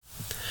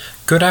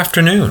Good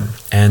afternoon,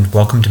 and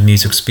welcome to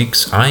Music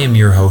Speaks. I am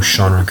your host,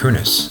 Sean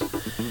Rancunis.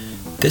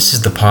 This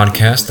is the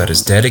podcast that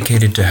is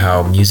dedicated to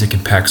how music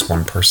impacts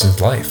one person's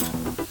life.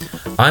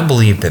 I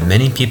believe that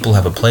many people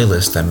have a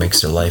playlist that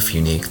makes their life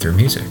unique through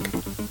music.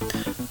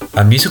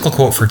 A musical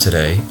quote for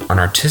today: an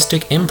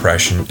artistic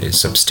impression is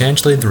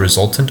substantially the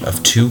resultant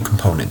of two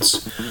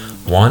components.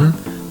 One,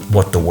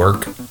 what the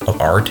work of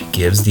art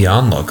gives the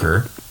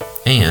onlooker,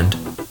 and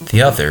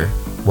the other,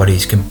 what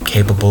he's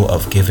capable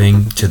of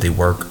giving to the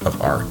work of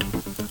art.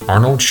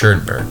 Arnold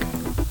Schoenberg.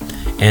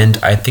 And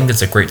I think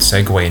that's a great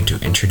segue into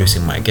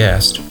introducing my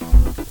guest.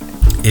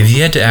 If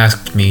you had to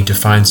ask me to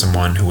find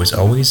someone who was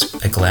always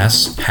a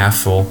glass half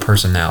full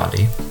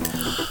personality,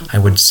 I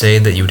would say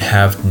that you'd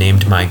have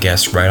named my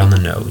guest right on the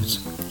nose.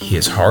 He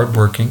is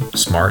hardworking,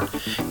 smart,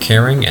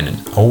 caring,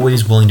 and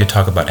always willing to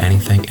talk about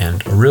anything,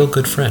 and a real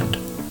good friend.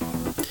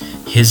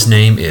 His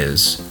name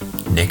is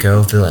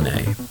Nicko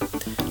Villane.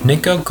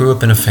 Nicko grew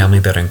up in a family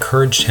that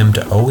encouraged him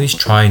to always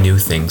try new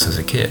things as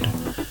a kid,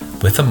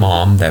 with a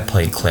mom that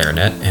played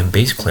clarinet and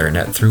bass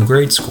clarinet through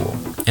grade school,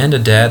 and a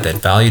dad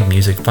that valued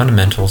music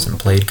fundamentals and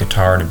played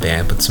guitar in a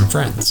band with some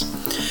friends.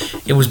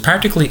 It was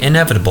practically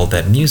inevitable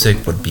that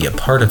music would be a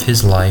part of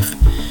his life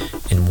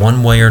in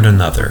one way or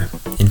another.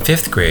 In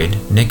 5th grade,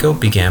 Nicko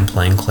began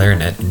playing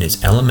clarinet in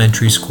his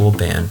elementary school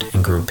band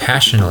and grew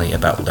passionately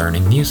about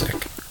learning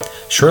music.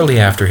 Shortly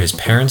after, his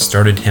parents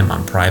started him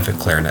on private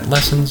clarinet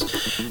lessons,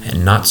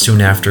 and not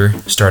soon after,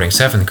 starting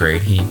 7th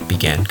grade, he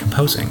began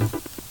composing.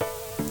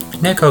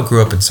 Nicko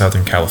grew up in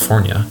Southern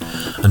California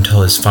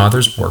until his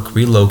father's work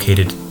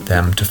relocated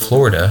them to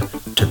Florida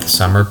to the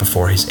summer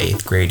before his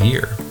 8th grade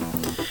year.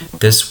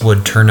 This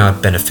would turn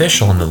out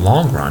beneficial in the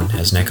long run,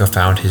 as Nicko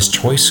found his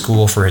choice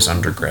school for his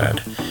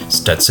undergrad,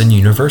 Stetson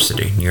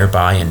University,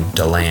 nearby in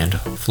DeLand,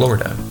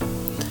 Florida.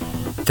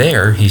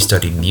 There, he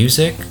studied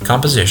music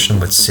composition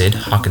with Sid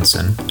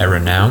Hawkinson, a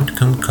renowned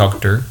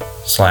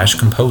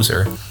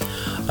conductor/composer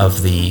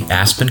of the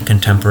Aspen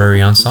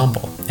Contemporary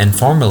Ensemble, and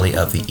formerly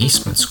of the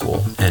Eastman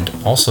School, and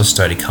also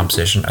studied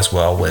composition as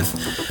well with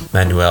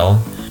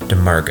Manuel de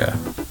Murga.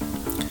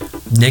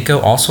 Nicko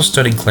also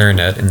studied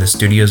clarinet in the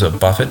studios of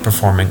Buffett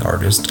performing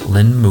artist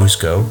Lynn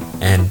Musco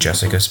and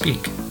Jessica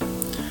Speak.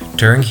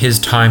 During his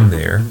time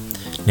there,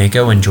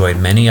 Nicko enjoyed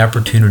many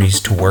opportunities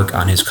to work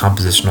on his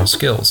compositional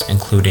skills,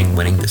 including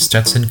winning the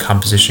Stetson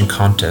Composition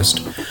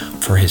Contest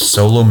for his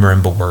solo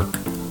marimba work,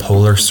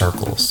 Polar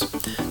Circles.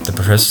 The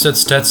professors at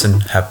Stetson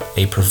have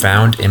a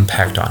profound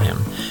impact on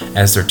him,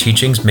 as their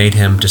teachings made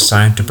him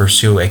decide to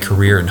pursue a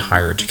career in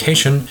higher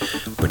education,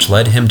 which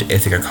led him to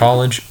Ithaca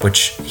College,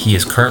 which he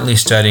is currently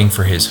studying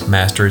for his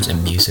master's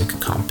in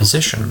music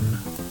composition.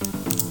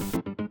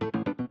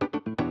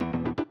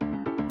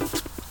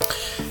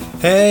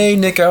 Hey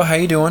Nicko, how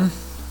you doing?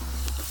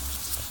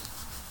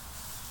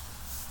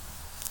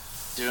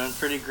 Doing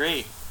pretty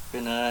great.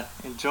 Been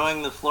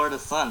enjoying the Florida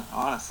sun,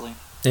 honestly.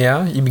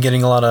 Yeah, you've been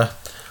getting a lot of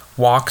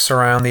walks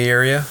around the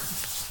area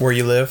where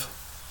you live?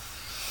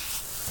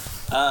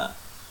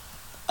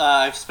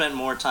 I've spent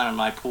more time in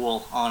my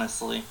pool,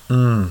 honestly.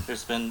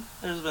 There's been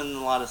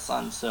a lot of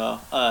sun,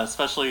 so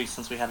especially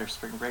since we had our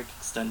spring break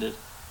extended,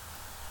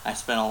 I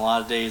spent a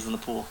lot of days in the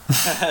pool.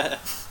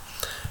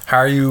 How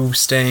are you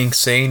staying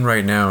sane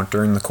right now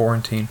during the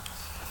quarantine?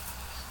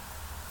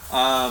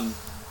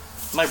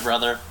 My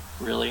brother,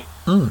 really.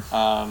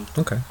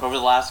 Okay. Over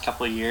the last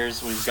couple of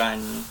years, we've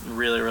gotten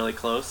really, really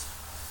close,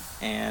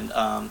 and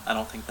I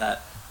don't think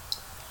that,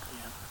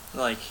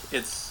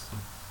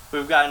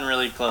 we've gotten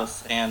really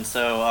close, and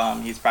so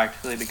he's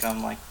practically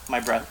become like my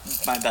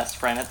best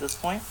friend at this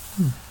point.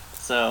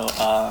 So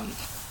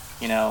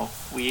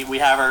we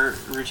have our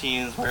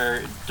routines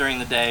where during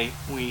the day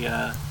we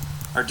are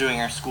doing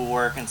our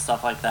schoolwork and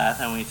stuff like that,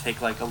 and we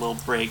take like a little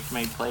break to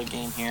maybe play a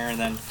game here, and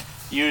then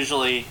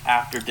usually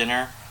after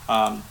dinner,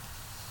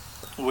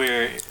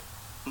 where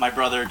my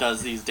brother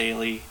does these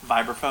daily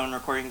vibraphone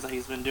recordings that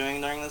he's been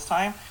doing during this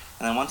time,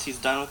 and then once he's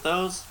done with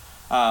those,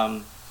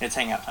 it's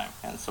hangout time,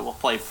 and so we'll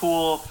play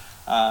pool,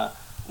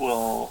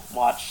 we'll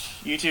watch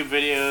YouTube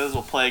videos,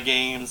 we'll play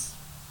games.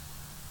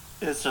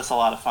 It's just a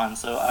lot of fun.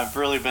 So I've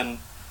really been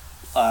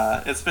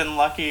it's been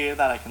lucky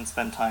that I can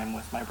spend time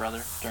with my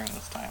brother during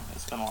this time.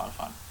 It's been a lot of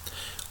fun.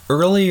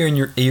 Earlier in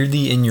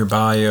your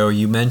bio,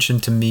 you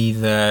mentioned to me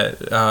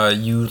that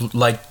you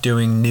liked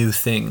doing new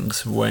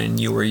things when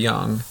you were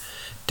young.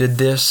 Did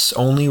this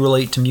only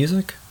relate to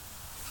music?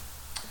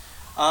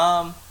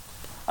 I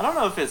don't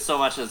know if it's so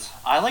much as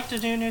I like to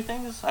do new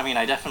things. I mean,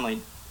 I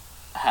definitely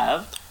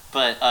have,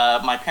 but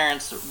my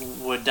parents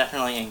would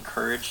definitely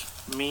encourage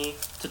me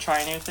to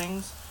try new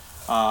things.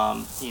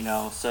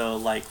 So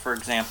like, for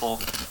example,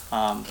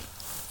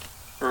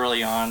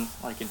 early on,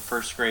 like in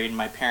 1st grade,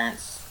 my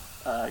parents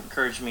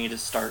encouraged me to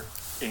start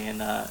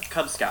in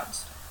Cub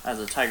Scouts as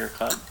a Tiger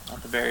Cub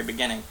at the very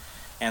beginning.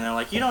 And they're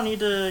like, you don't need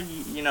to,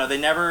 they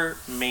never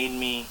made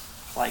me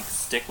like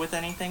stick with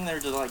anything. They're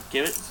just like,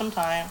 give it some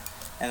time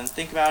and then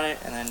think about it,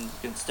 and then you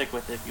can stick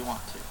with it if you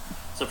want to.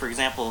 So for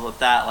example, with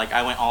that, like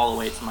I went all the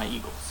way to my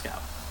Eagle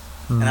Scout.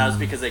 And that was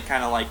because they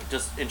kind of like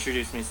just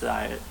introduced me to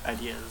the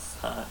idea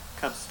as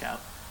Cub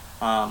Scout.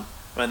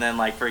 But then,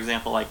 like, for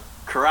example, like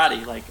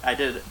karate, like I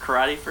did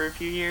karate for a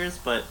few years,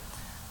 but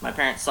my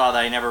parents saw that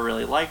I never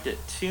really liked it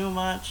too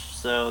much,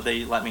 so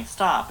they let me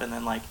stop. And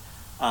then, like,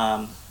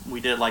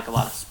 we did like a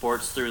lot of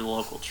sports through the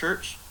local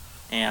church,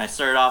 and I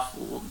started off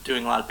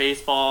doing a lot of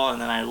baseball,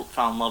 and then I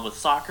fell in love with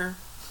soccer,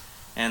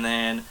 and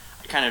then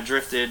I kind of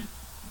drifted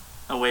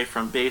away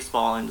from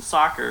baseball into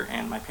soccer,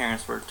 and my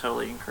parents were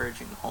totally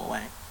encouraging the whole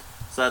way.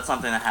 So that's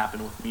something that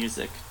happened with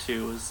music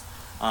too. Was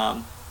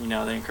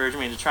they encouraged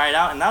me to try it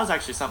out, and that was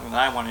actually something that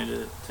I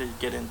wanted to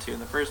get into in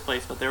the first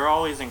place. But they were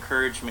always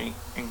encouraging me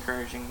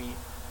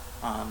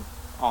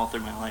all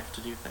through my life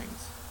to do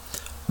things.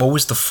 What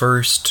was the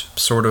first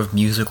sort of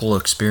musical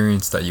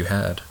experience that you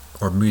had,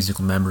 or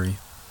musical memory?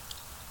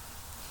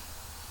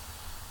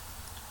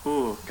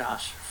 Ooh,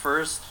 gosh,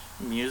 first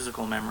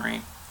musical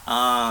memory.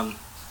 I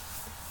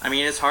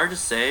mean, it's hard to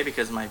say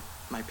because my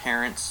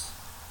parents,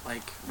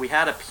 like, we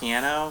had a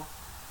piano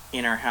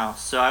in our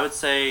house. So I would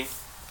say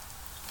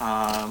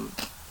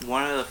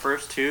one of the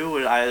first two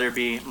would either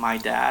be my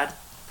dad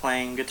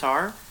playing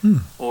guitar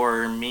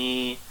or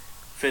me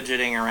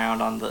fidgeting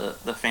around on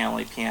the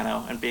family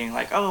piano and being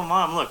like, oh,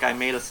 Mom, look, I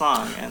made a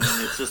song. And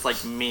it's just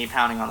like me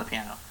pounding on the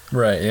piano.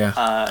 Right, yeah.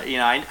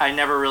 I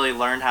never really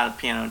learned how to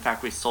piano. In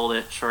fact, we sold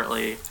it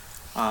shortly,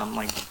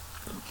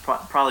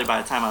 probably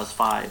by the time I was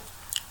 5.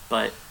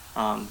 But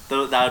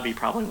that would be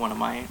probably one of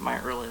my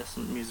earliest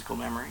musical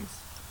memories.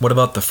 What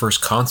about the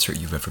first concert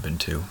you've ever been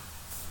to?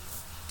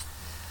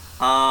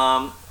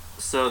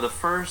 So the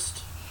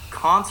first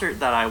concert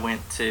that I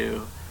went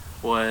to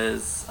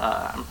was,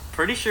 I'm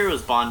pretty sure it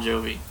was Bon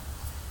Jovi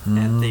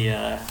at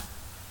the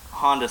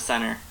Honda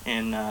Center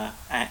in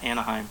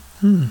Anaheim.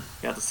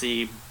 Got to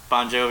see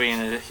Bon Jovi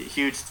in a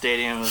huge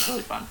stadium. It was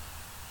really fun.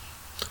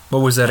 What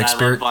was that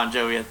experience? I loved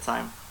Bon Jovi at the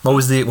time. What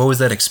was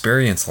that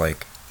experience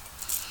like?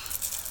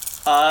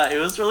 It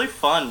was really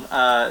fun.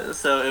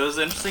 So it was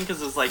interesting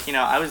because it was like,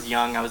 I was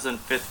young. I was in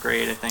 5th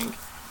grade, I think.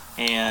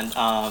 And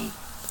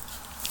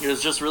it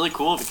was just really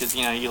cool because,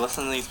 you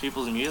listen to these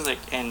people's music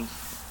and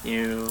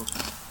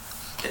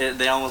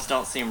they almost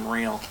don't seem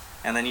real.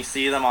 And then you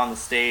see them on the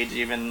stage,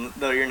 even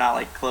though you're not,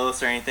 like,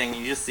 close or anything.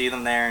 You just see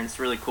them there, and it's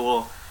really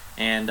cool.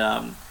 And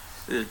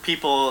the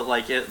people,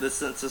 like,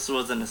 since this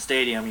was in a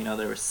stadium,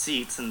 there were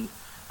seats, and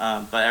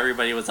but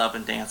everybody was up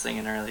and dancing,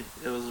 and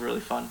it was really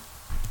fun.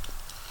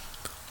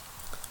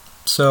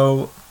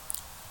 So,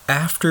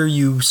 after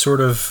you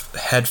sort of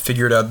had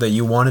figured out that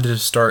you wanted to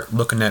start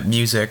looking at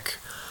music,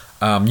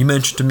 you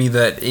mentioned to me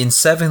that in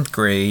 7th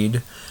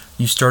grade,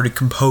 you started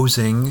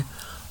composing.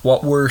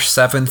 What were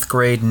 7th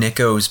grade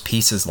Nicko's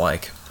pieces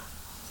like?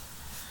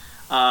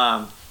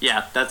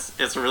 Yeah,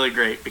 it's really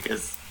great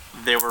because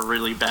they were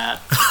really bad.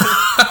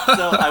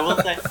 So I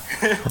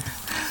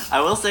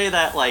will say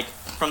that, like,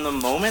 from the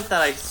moment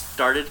that I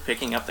started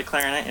picking up the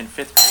clarinet in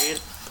 5th grade,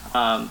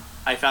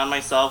 I found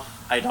myself,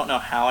 I don't know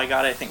how I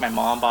got it. I think my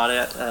mom bought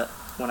it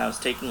when I was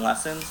taking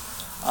lessons.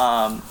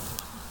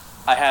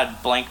 I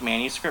had blank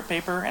manuscript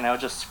paper, and I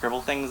would just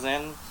scribble things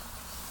in,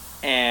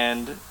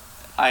 and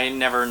I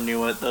never knew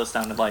what those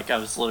sounded like. I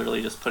was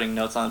literally just putting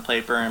notes on the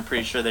paper, and I'm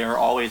pretty sure they were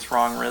always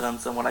wrong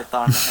rhythms and what I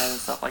thought in my head and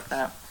stuff like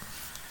that.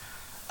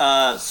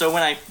 So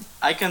when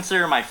I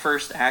consider my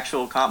first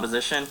actual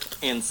composition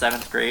in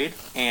 7th grade,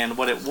 and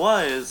what it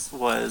was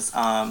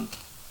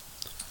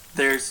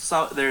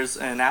there's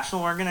a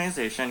national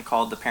organization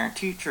called the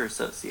Parent-Teacher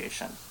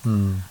Association,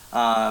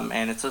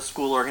 and it's a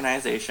school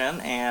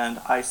organization, and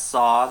I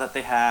saw that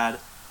they had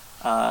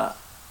a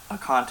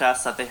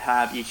contest that they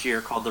have each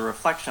year called the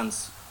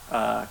Reflections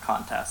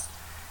contest,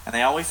 and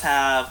they always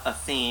have a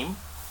theme,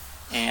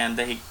 and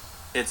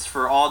it's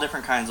for all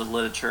different kinds of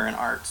literature and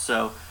art.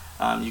 So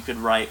you could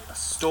write a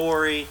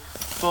story,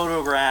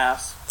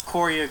 photographs,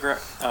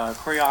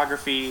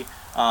 choreography,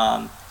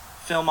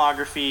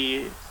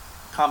 filmography,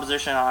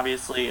 composition,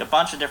 obviously, a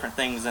bunch of different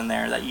things in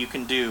there that you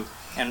can do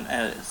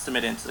and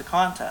submit into the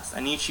contest.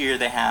 And each year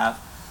they have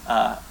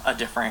a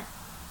different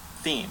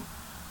theme.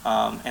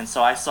 And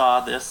so I saw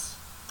this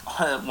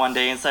one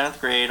day in 7th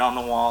grade on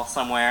the wall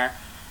somewhere,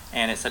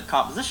 and it said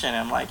composition. And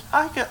I'm like,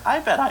 I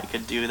bet I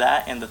could do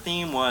that. And the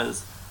theme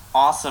was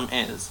Awesome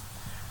Is.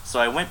 So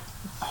I went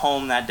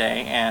home that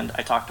day and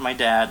I talked to my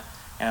dad,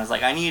 and I was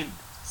like, I need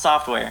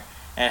software,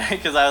 and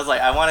because I was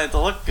like, I want it to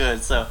look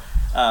good. So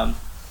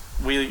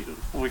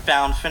we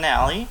found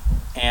Finale,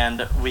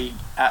 and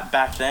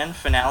back then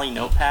Finale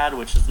Notepad,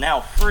 which is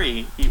now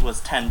free, it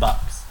was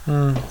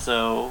 $10.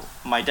 So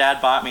my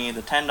dad bought me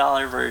the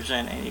 $10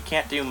 version, and you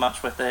can't do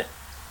much with it.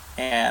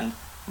 And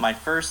my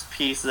first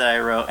piece that I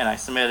wrote and I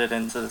submitted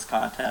into this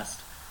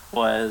contest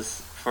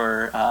was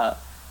for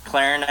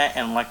clarinet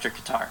and electric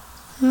guitar.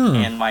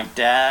 And my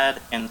dad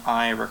and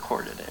I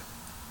recorded it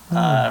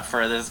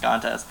for this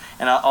contest.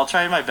 And I'll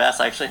try my best.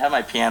 I actually have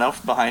my piano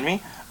behind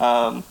me.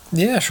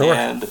 Yeah, sure.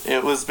 And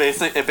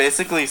it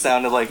basically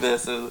sounded like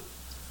this.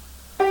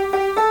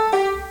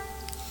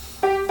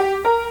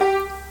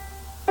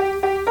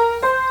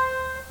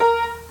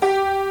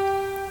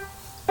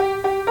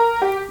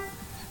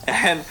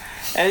 and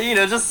you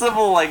know, just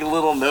simple like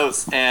little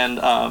notes, and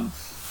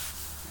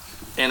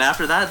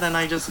after that, then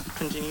I just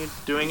continued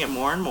doing it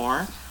more and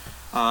more,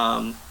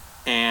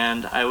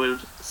 and I would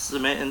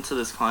submit into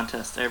this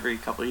contest every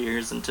couple of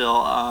years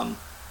until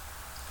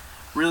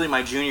really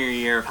my junior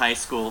year of high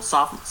school.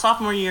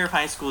 Sophomore year of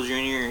high school,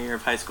 junior year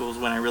of high school is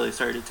when I really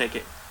started to take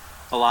it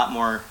a lot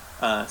more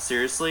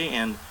seriously,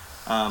 and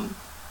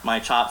my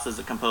chops as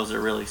a composer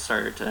really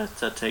started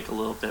to take a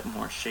little bit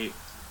more shape.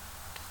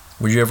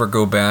 Would you ever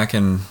go back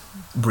and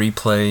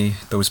replay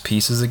those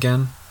pieces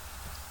again?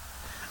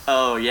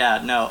 Oh,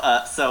 yeah, no.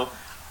 So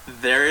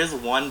there is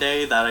one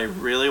day that I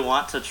really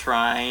want to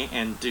try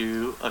and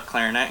do a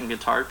clarinet and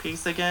guitar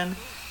piece again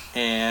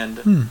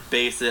and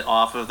base it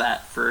off of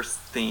that first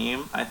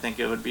theme. I think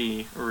it would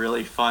be a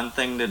really fun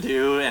thing to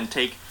do and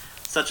take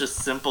such a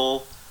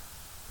simple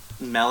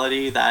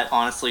melody that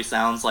honestly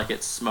sounds like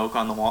it's smoke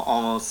on the wall,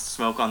 almost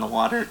smoke on the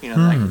water, you know,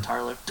 that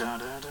guitar lift, dun,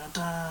 dun, dun,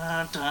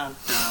 dun, dun,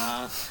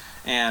 dun.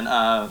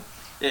 And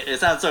it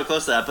sounds so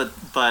close to that,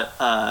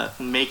 but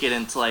make it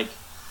into like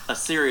a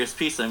serious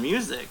piece of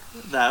music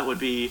that would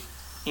be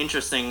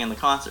interesting in the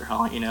concert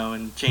hall, you know,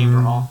 in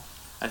chamber hall.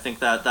 I think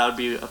that would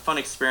be a fun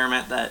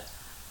experiment that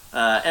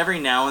every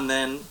now and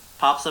then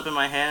pops up in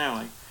my head, and I'm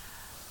like,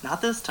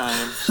 not this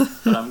time,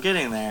 but I'm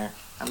getting there.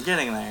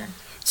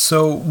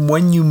 So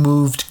when you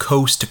moved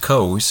coast to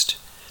coast,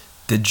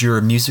 did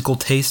your musical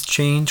taste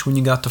change when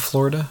you got to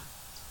Florida?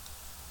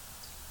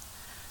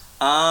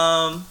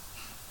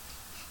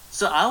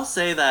 So I'll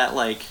say that,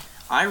 like,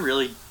 I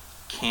really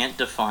can't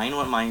define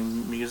what my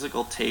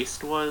musical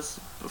taste was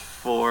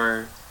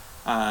before,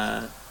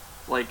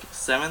 like,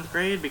 7th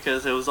grade,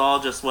 because it was all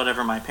just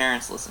whatever my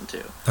parents listened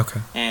to.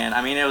 Okay. And,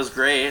 I mean, it was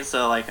great.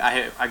 So, like,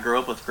 I grew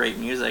up with great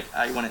music.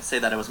 I wouldn't say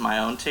that it was my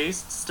own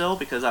taste still,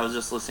 because I was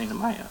just listening to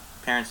my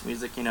parents'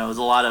 music. You know, it was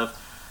a lot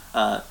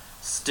of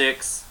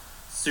Styx,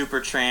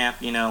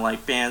 Supertramp, you know,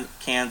 like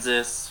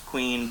Kansas,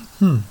 Queen,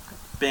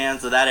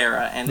 bands of that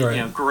era, and right.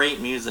 You know, great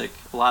music,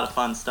 a lot of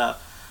fun stuff.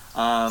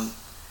 And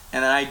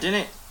then I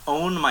didn't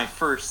own my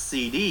first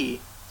CD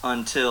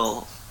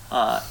until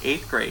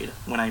 8th grade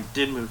when I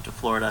did move to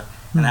Florida,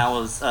 and that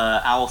was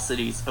Owl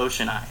City's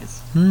Ocean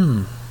Eyes.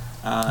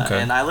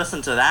 Okay. And I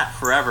listened to that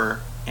forever,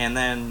 and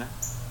then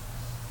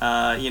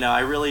you know,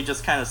 I really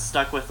just kind of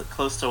stuck with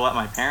close to what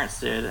my parents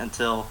did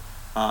until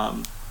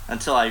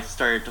I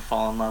started to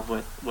fall in love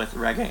with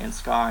reggae and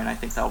ska, and I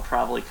think that'll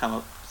probably come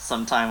up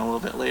sometime a little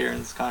bit later in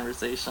this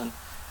conversation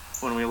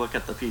when we look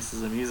at the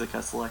pieces of music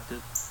I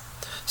selected.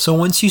 So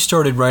once you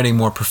started writing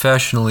more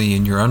professionally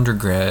in your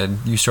undergrad,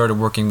 you started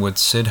working with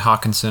Sid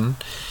Hawkinson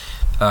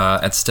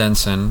at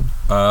Stenson.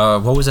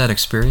 What was that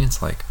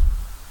experience like?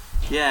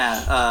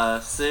 Yeah,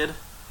 Sid,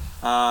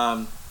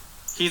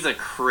 he's a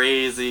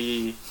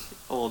crazy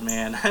old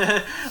man.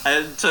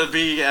 To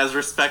be as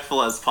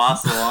respectful as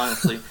possible,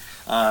 honestly,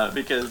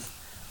 because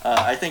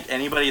I think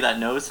anybody that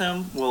knows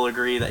him will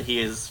agree that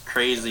he is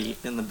crazy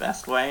in the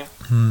best way.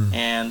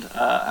 And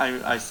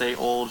I say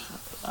old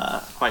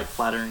quite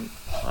flattering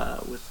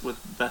with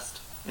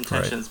best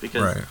intentions,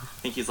 because I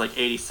think he's like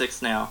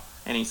 86 now,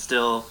 and he's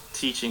still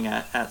teaching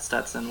at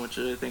Stetson, which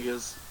I think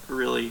is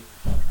really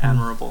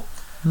admirable.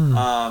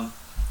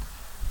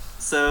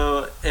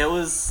 So it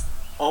was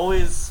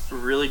always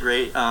really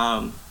great.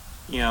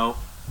 You know,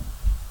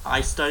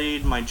 I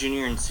studied my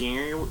junior and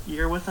senior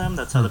year with him.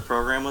 That's how the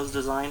program was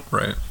designed.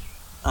 Right.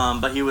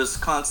 But he was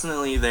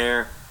constantly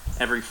there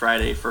every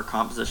Friday for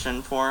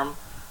composition for him.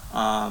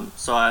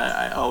 So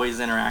I always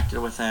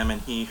interacted with him,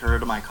 and he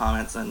heard my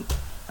comments, and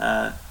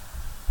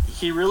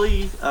he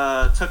really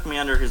took me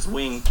under his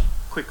wing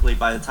quickly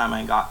by the time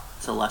I got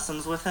to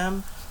lessons with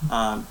him,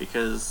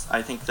 because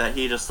I think that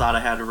he just thought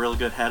I had a real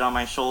good head on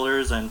my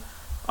shoulders, and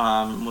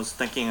was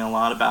thinking a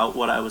lot about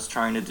what I was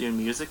trying to do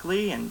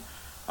musically, and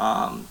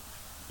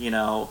you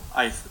know,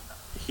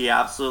 he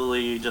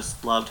absolutely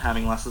just loved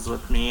having lessons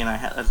with me, and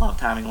I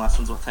loved having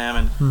lessons with him,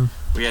 and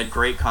we had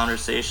great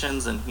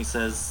conversations, and he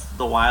says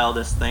the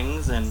wildest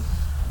things, and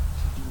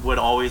would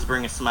always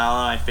bring a smile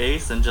on my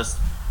face, and just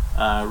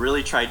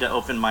really tried to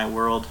open my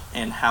world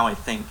and how I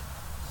think.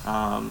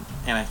 And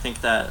I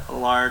think that a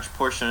large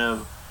portion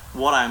of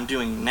what I'm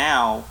doing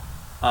now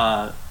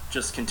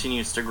just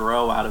continues to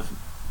grow out of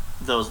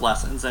those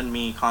lessons, and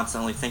me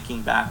constantly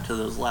thinking back to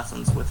those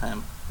lessons with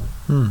him.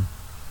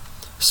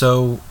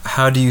 So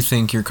how do you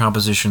think your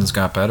compositions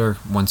got better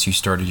once you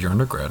started your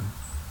undergrad?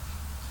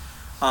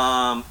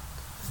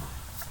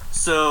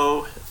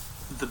 So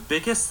the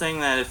biggest thing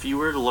that, if you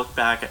were to look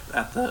back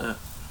at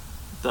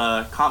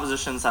the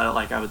compositions that,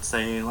 like, I would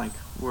say, like,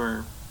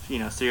 were, you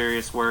know,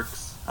 serious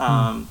works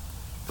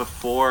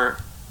before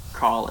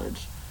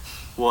college,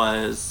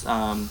 was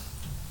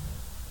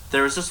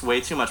there was just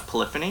way too much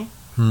polyphony.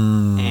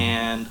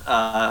 And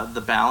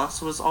the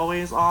balance was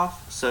always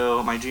off.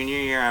 So my junior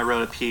year, I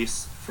wrote a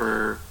piece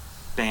for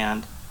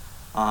band,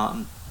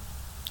 and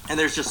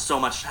there's just so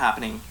much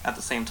happening at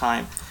the same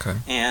time. Okay.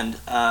 And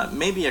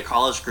maybe a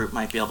college group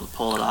might be able to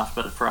pull it off,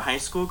 but for a high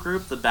school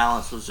group, the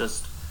balance was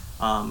just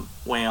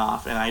way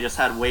off, and I just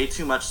had way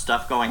too much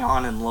stuff going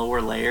on in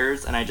lower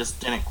layers, and I just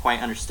didn't quite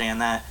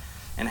understand that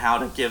and how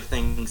to give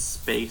things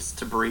space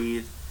to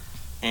breathe,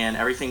 and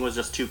everything was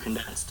just too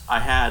condensed. I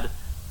had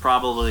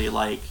probably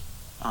like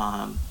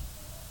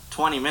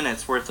 20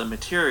 minutes worth of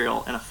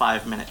material in a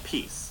 5-minute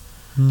piece.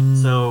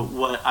 So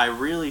what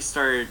really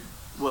started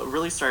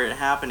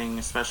happening,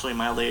 especially in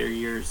my later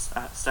years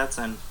at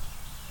Stetson,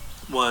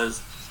 was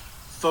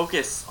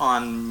focus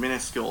on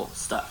minuscule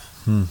stuff.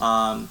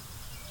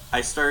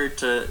 I started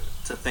to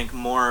think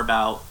more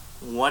about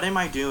what am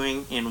I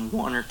doing in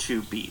 1 or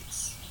 2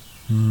 beats,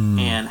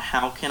 and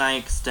how can I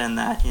extend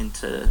that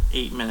into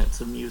 8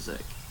 minutes of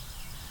music.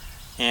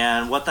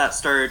 And what that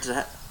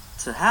started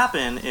to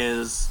happen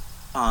is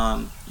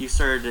you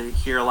started to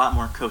hear a lot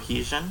more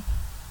cohesion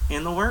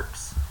in the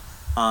works.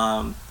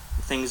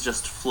 Things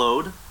just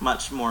flowed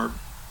much more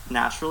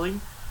naturally.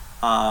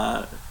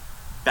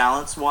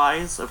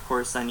 Balance-wise, of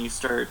course, then you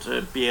start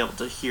to be able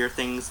to hear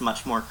things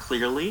much more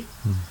clearly.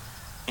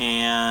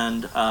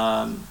 And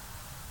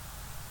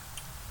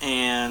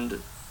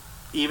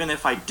even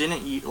if I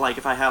didn't, like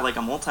if I had like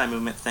a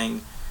multi-movement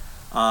thing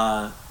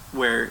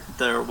where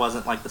there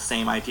wasn't like the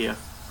same idea,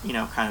 you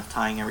know, kind of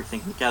tying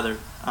everything together,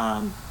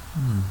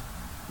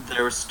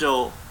 there was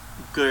still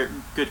good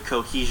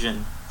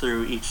cohesion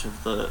through each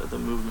of the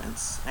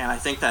movements. And I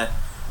think that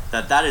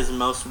is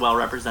most well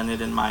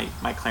represented in my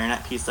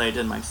clarinet piece that I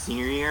did my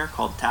senior year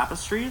called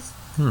Tapestries.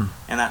 And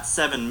that's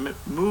 7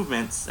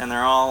 movements, and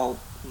they're all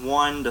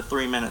 1 to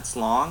 3 minutes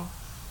long.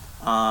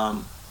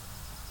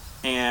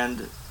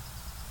 And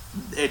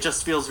it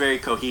just feels very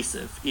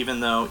cohesive, even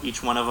though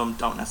each one of them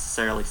don't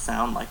necessarily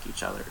sound like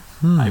each other.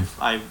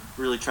 I've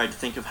really tried to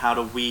think of how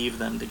to weave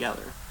them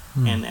together.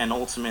 And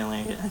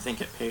ultimately, I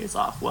think it pays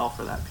off well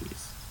for that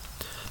piece.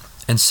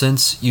 And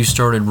since you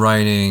started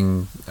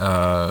writing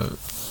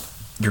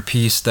your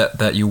piece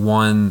that you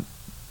won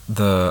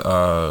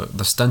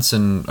the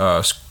Stenson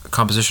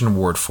Composition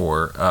Award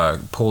for,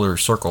 Polar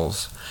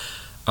Circles,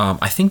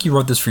 I think you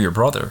wrote this for your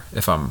brother,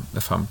 if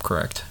I'm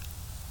correct.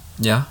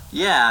 Yeah?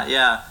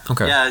 Yeah.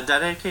 Okay. Yeah, I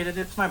dedicated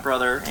it to my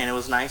brother, and it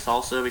was nice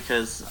also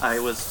because I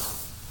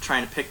was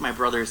trying to pick my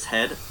brother's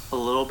head a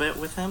little bit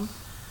with him.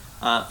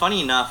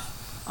 Funny enough,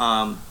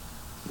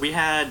 we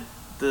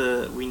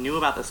knew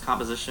about this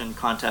composition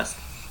contest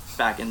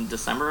back in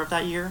December of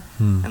that year,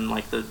 and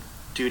like the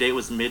due date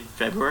was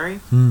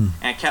mid-February, and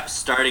it kept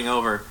starting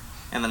over,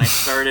 and then I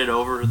started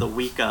over the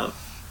week of,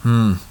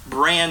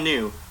 brand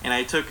new, and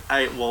I took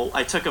a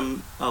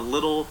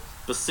little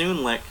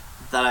bassoon lick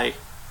that I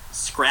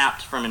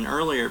scrapped from an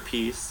earlier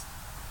piece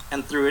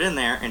and threw it in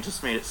there and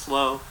just made it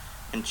slow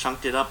and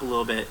chunked it up a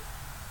little bit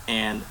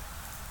and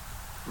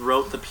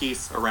wrote the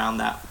piece around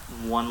that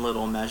one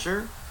little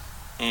measure,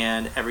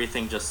 and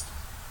everything just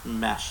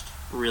meshed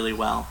really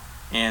well.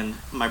 And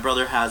my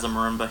brother has a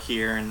marimba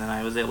here, and then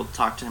I was able to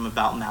talk to him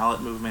about mallet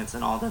movements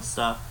and all this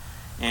stuff.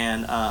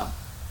 And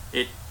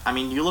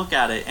you look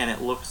at it and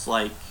it looks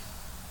like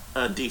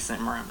a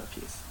decent marimba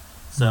piece.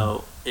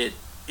 So it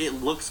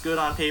looks good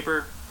on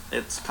paper.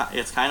 It's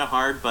kind of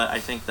hard, but I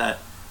think that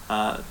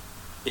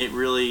it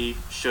really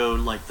showed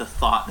like the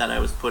thought that I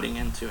was putting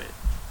into it.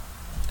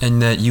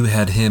 And that you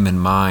had him in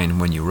mind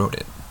when you wrote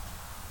it.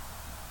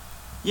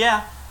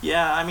 Yeah.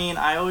 I mean,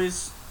 I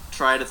always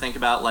try to think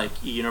about like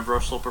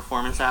universal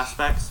performance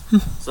aspects.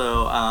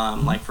 So,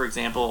 like for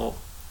example,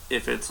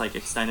 if it's like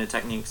extended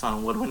techniques on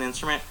a woodwind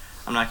instrument,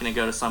 I'm not going to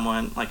go to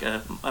someone like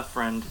a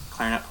friend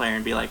clarinet player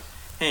and be like,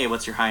 "Hey,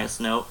 what's your highest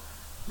note?"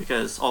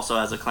 Because also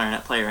as a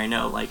clarinet player, I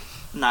know like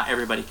not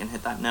everybody can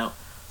hit that note.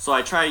 So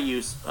I try to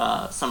use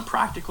some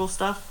practical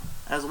stuff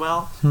as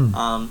well.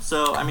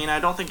 So I mean, I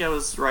don't think I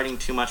was writing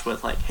too much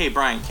with like, "Hey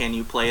Brian, can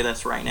you play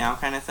this right now?"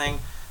 kind of thing.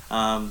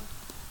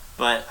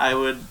 But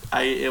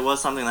it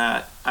was something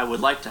that I would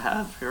like to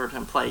have heard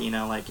him play, you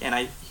know, like,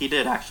 and he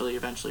did actually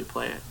eventually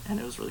play it, and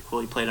it was really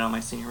cool. He played it on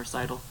my senior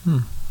recital.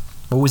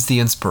 What was the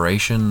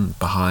inspiration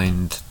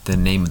behind the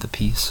name of the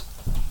piece?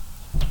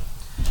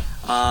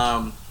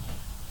 I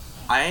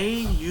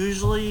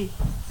usually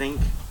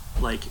think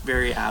like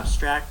very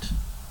abstract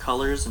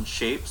colors and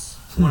shapes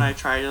when I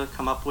try to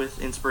come up with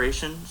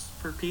inspirations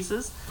for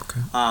pieces. Okay.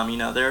 You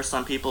know, there are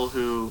some people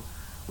who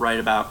write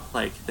about,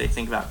 like, they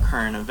think about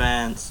current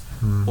events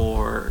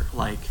or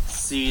like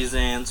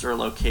seasons or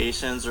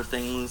locations or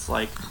things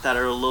like that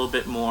are a little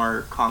bit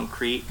more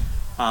concrete,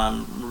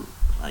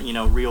 you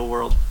know, real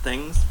world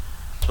things.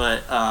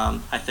 But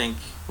I think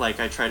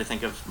like I try to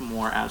think of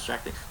more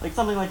abstract things, like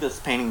something like this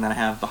painting that I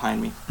have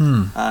behind me.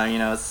 You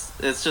know,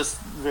 it's just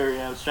very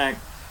abstract.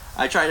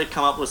 I try to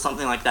come up with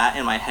something like that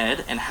in my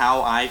head and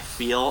how I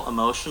feel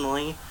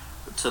emotionally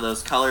to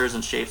those colors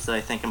and shapes that I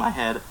think in my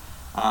head,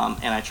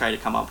 and I try to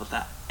come up with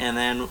that. And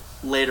then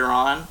later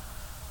on,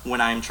 when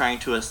I'm trying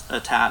to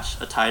attach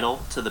a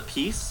title to the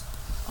piece,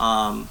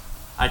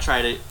 I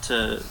try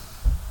to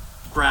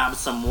grab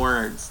some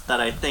words that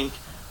I think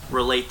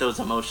relate those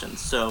emotions.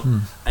 So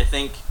I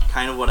think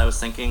kind of what I was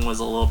thinking was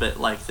a little bit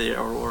like the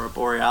Aurora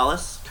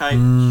Borealis type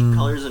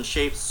colors and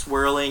shapes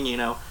swirling, you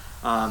know,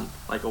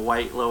 like a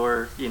white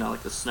lower,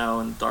 like the snow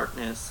and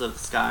darkness of the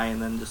sky,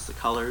 and then just the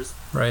colors.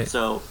 Right.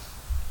 So,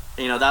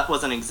 that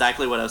wasn't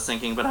exactly what I was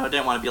thinking, but I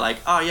didn't want to be like,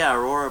 oh yeah,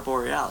 Aurora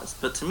Borealis.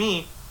 But to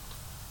me,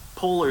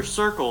 polar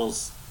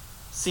circles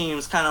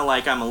seems kind of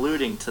like I'm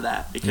alluding to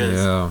that,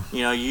 because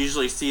you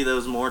usually see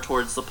those more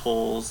towards the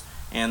poles,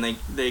 and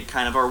they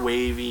kind of are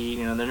wavy.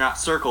 They're not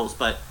circles,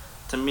 but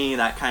to me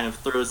that kind of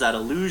throws that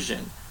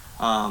illusion.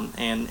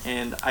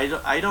 And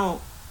I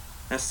don't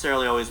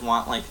necessarily always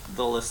want like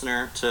the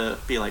listener to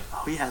be like,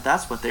 oh yeah,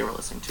 that's what they were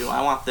listening to.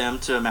 I want them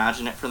to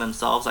imagine it for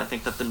themselves. I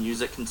think that the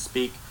music can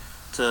speak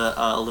to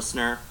a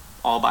listener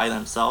all by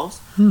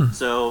themselves.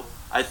 So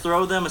I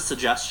throw them a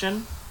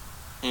suggestion,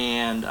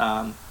 and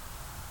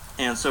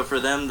so for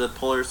them the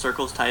Polar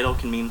Circles title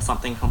can mean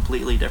something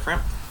completely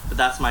different. But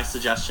that's my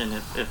suggestion.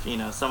 If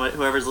somebody,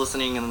 whoever's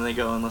listening, and then they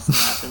go and listen to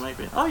that, they might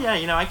be, oh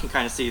yeah, I can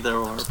kind of see the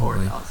Aurora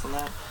Borealis in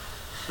that.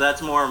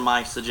 That's more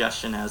my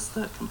suggestion as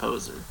the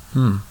composer.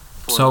 For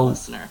the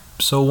listener.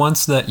 So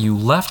once that you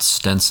left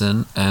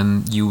Stetson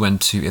and you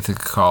went to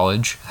Ithaca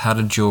College, how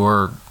did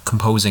your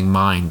composing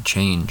mind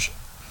change?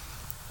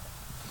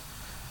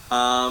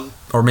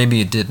 Or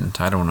maybe it didn't.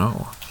 I don't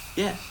know.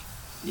 Yeah.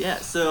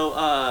 So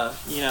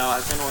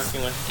I've been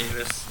working with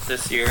Davis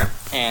this year,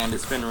 and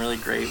it's been really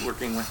great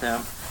working with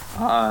him.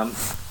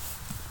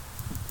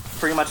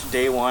 Pretty much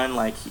day one,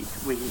 like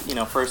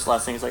first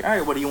lesson, he's like, all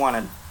right, what do you want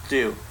to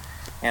do?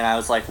 And I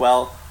was like,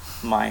 well,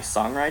 my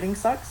songwriting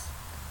sucks,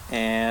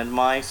 and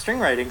my string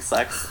writing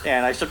sucks,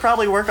 and I should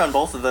probably work on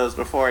both of those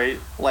before I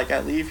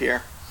leave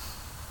here.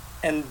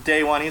 And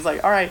day one, he's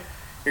like, all right,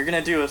 you're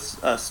going to do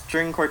a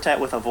string quartet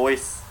with a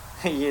voice,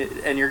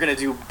 and you're going to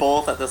do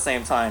both at the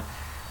same time.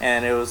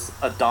 And it was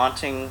a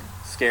daunting,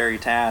 scary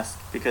task,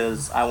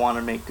 because I want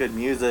to make good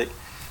music,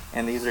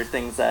 and these are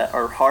things that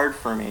are hard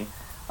for me.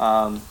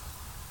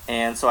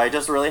 And so I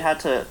just really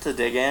had to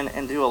dig in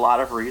and do a lot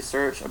of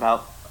research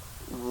about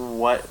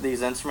what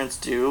these instruments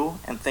do,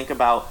 and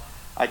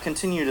I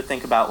continue to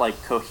think about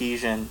like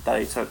cohesion that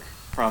I took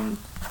from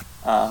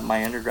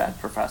my undergrad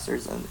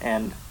professors,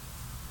 and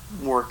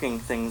working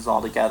things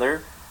all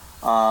together.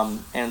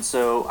 And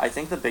so I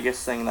think the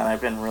biggest thing that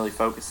I've been really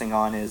focusing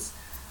on is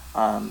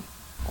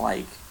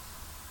like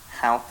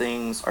how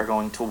things are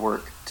going to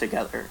work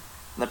together,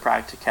 the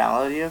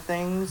practicality of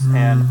things.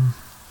 And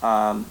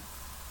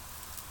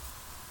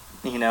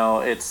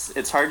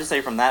it's hard to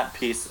say from that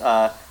piece,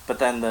 but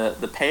then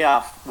the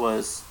payoff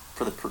was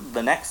for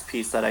the next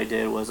piece that I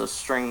did was a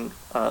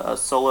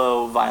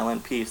solo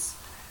violin piece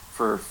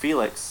for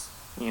Felix.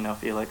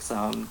 Felix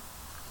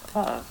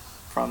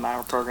from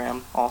our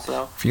program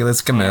also.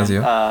 Felix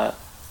Gamazio.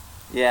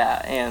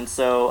 And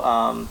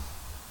so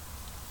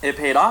it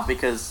paid off,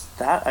 because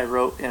that I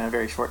wrote in a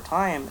very short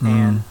time,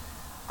 and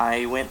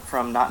I went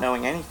from not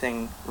knowing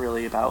anything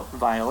really about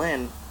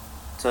violin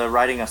to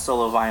writing a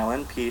solo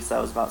violin piece that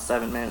was about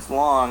 7 minutes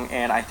long,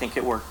 and I think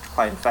it worked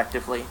quite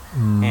effectively.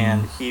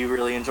 And he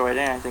really enjoyed it,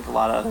 and I think a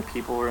lot of other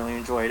people really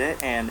enjoyed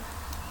it, and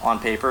on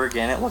paper,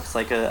 again, it looks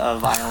like a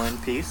violin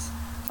piece.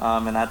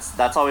 And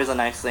that's always a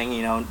nice thing,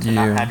 to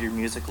not have your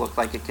music look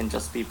like it can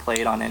just be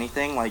played on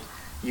anything. Like,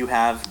 you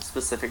have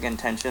specific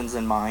intentions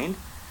in mind.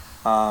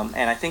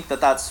 And I think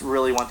that's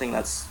really one thing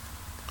that's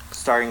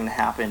starting to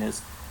happen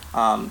is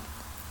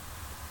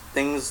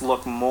things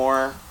look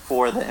more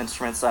for the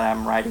instruments that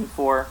I'm writing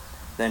for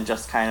than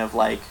just kind of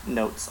like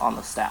notes on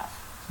the staff.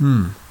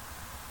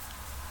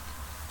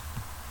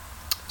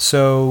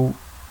 So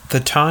the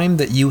time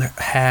that you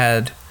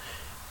had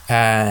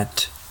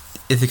at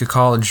Ithaca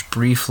College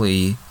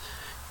briefly,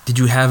 did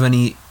you have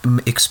any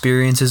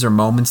experiences or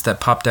moments that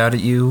popped out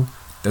at you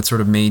that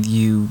sort of made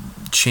you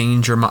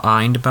change your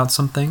mind about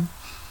something?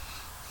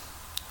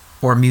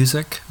 Or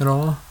music at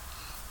all?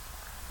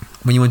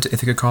 When you went to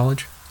Ithaca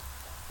College?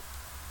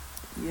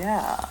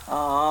 Yeah.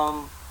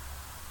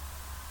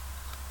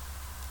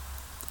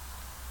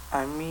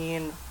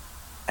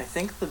 I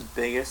think the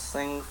biggest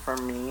thing for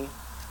me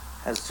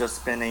has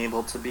just been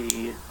able to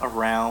be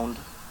around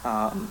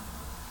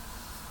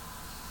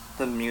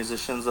the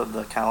musicians of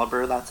the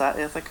caliber that's at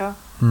Ithaca.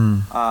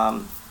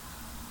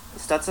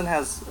 Stetson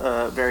has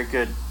a very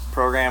good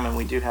program, and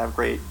we do have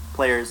great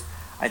players.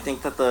 I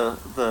think that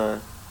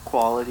the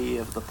quality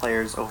of the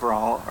players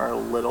overall are a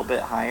little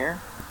bit higher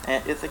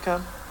at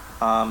Ithaca,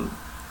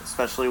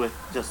 especially with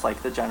just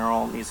like the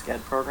general music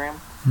ed program.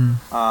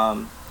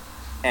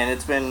 And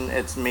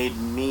it's made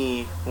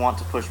me want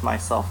to push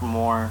myself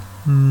more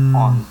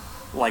on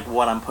like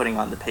what I'm putting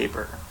on the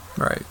paper.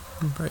 Right.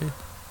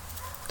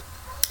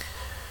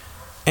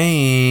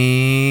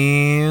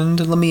 And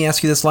let me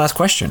ask you this last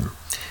question.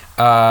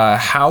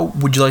 How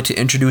would you like to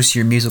introduce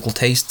your musical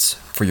tastes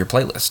for your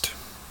playlist?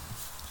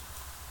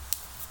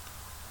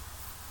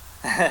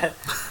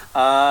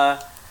 Well,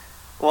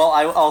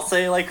 I'll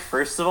say, like,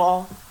 first of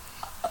all,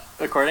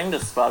 according to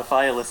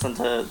Spotify, I listen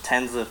to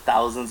tens of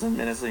thousands of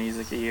minutes of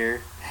music a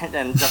year.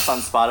 And just on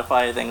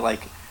Spotify, I think,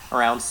 like,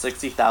 around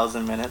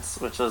 60,000 minutes,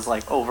 which is,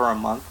 like, over a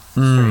month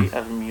straight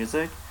of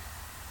music.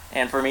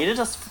 And for me to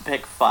just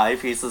pick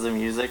 5 pieces of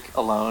music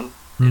alone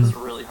is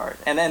really hard.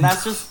 And then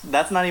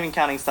that's not even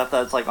counting stuff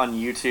that's like on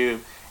YouTube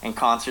and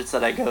concerts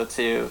that I go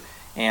to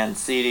and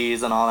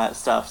CDs and all that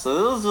stuff.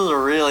 So this is a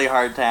really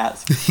hard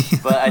task.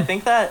 But I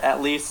think that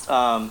at least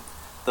the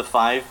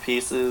 5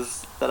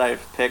 pieces that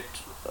I've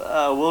picked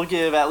will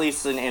give at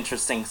least an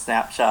interesting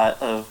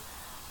snapshot of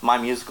my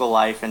musical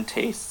life and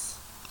tastes.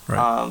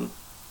 Right.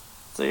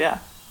 So yeah.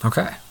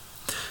 Okay.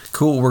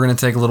 Cool. We're going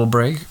to take a little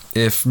break.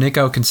 If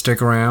Nicko can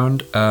stick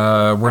around,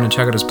 we're going to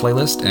check out his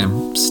playlist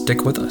and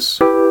stick with us.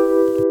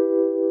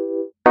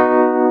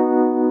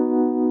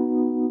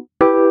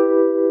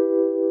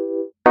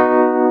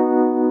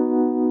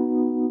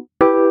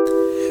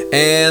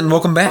 And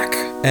welcome back.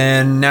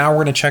 And now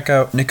we're going to check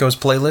out Nicko's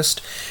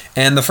playlist.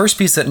 And the first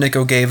piece that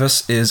Nicko gave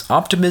us is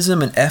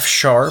Optimism in F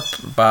Sharp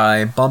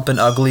by Bumpin'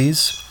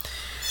 Uglies.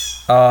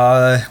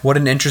 What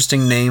an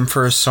interesting name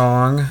for a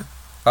song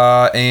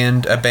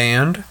and a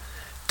band.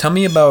 Tell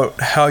me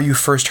about how you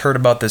first heard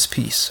about this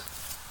piece.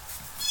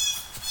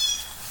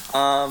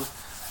 Well,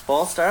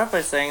 I'll start off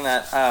by saying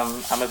that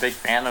I'm a big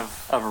fan of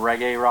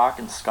reggae, rock,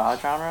 and ska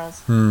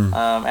genres. And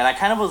I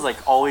kind of was like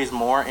always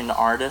more into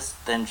artists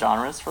than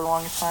genres for the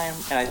longest time.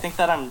 And I think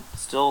that I'm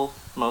still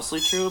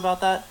mostly true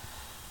about that.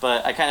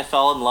 But I kind of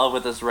fell in love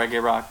with this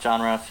reggae rock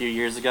genre a few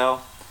years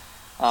ago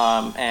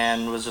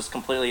and was just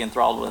completely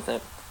enthralled with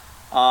it.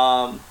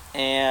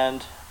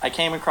 And I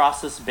came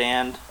across this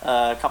band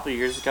a couple of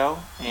years ago,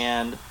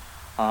 and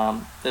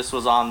this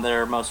was on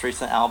their most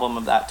recent album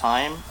of that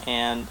time.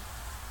 And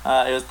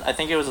I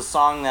think it was a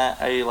song that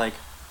I like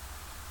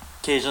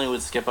occasionally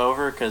would skip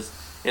over because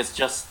it's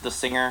just the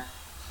singer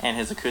and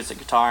his acoustic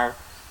guitar.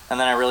 And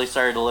then I really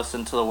started to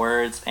listen to the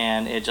words,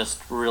 and it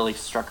just really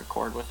struck a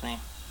chord with me.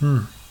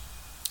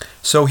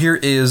 So here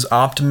is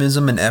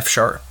Optimism in F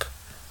Sharp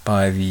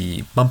by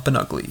the Bumpin'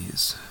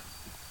 Uglies.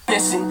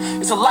 Listen,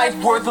 it's a life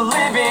worth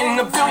living.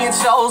 A billion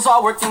cells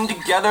all working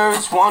together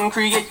as one.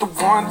 Create the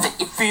warmth that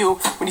you feel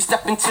when you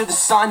step into the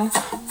sun.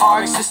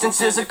 Our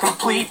existence is a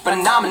complete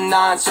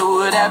phenomenon, so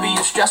whatever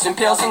you're stressing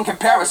pales in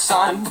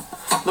comparison.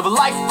 Live a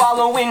life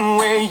following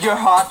where your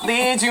heart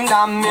leads you,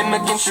 not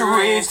mimicking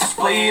charades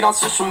displayed on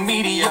social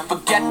media.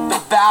 Forget the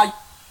values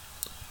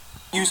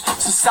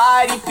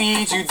society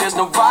feeds you. There's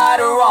no right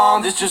or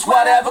wrong, there's just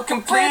whatever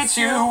completes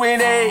you in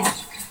age.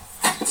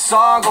 It's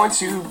all going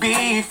to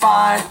be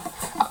fine.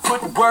 I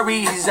put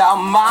worries out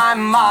my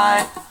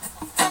mind.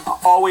 I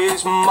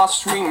always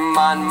must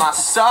remind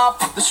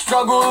myself the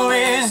struggle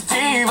is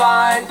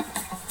divine.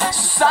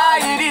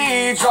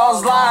 Society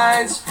draws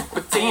lines,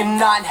 but they are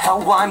not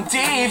how I'm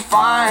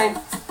defined.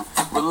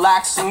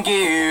 Relax and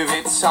give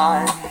it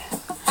time.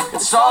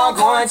 It's all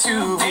going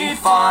to be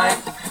fine.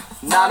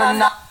 Na na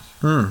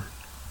na.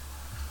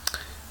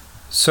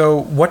 So,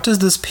 what does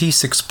this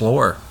piece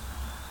explore?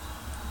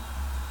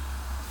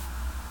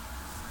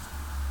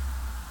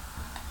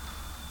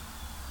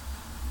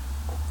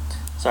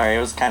 Sorry, it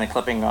was kind of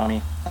clipping on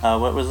me.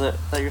 What was it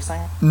that you're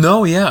saying?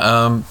 No,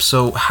 yeah.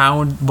 So,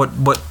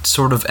 what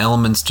sort of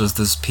elements does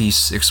this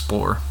piece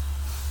explore?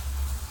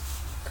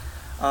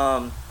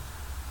 So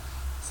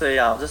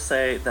yeah, I'll just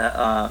say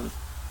that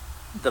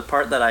the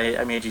part that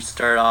I made you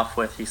start off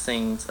with, he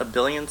sings, "A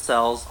billion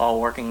cells all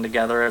working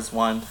together as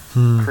one,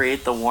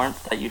 create the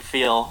warmth that you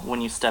feel when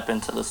you step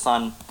into the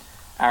sun.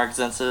 Our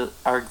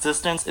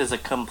existence is a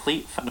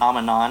complete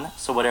phenomenon,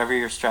 so whatever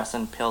you're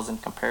stressing pales in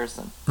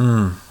comparison."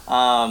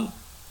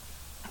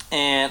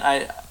 And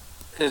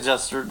it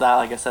just, that,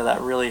 like I said, that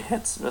really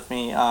hits with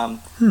me.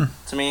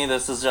 To me,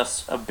 this is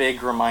just a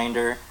big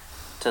reminder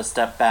to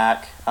step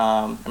back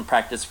and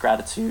practice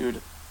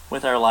gratitude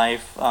with our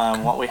life,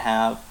 what we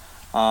have,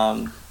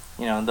 and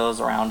those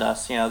around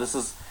us. This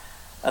is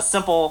a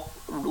simple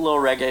little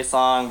reggae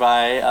song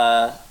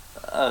by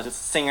a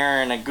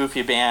singer in a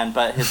goofy band,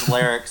 but his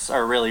lyrics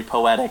are really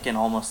poetic in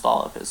almost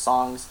all of his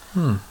songs.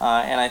 And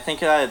I think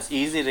that it's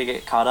easy to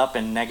get caught up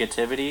in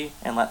negativity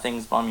and let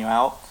things bum you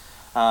out.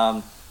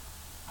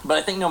 But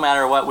I think no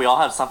matter what, we all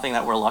have something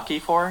that we're lucky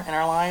for in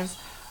our lives,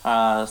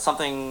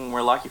 something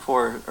we're lucky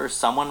for or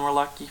someone we're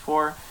lucky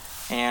for.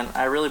 And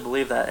I really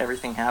believe that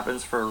everything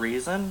happens for a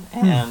reason.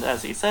 And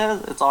as he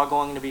says, it's all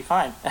going to be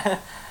fine.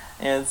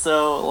 And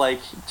so,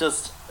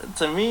 just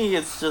to me,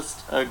 it's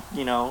just a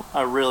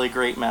really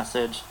great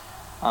message.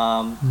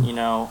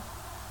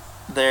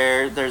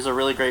 There's a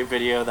really great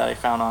video that I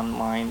found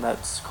online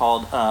that's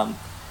called "An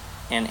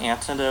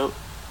Antidote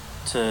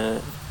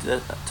to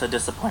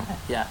Disappointment."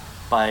 Yeah,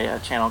 by a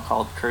channel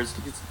called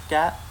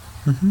Kurzgesagt,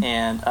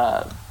 and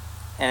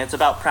it's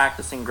about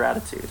practicing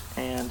gratitude.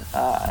 And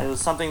it was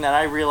something that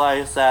I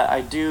realized that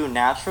I do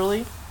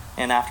naturally,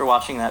 and after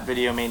watching that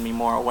video, made me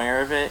more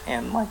aware of it,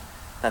 and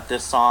that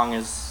this song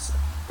is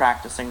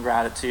practicing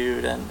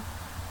gratitude. And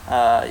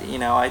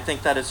I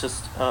think that it's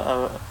just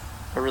a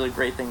really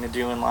great thing to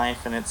do in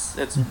life, and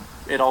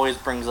it always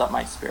brings up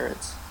my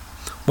spirits.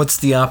 What's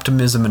the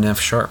optimism in F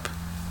Sharp?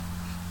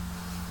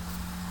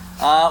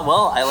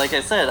 Like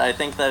I said, I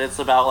think that it's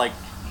about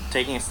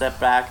taking a step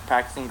back,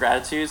 practicing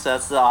gratitude. So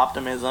that's the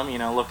optimism,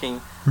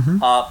 looking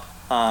up,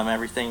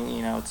 everything,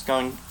 it's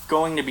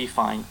going to be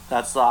fine.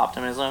 That's the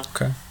optimism.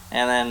 Okay.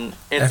 and then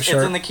F it's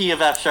sharp? in the key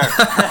of F sharp.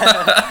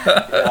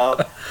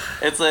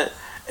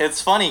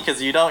 It's funny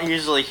because you don't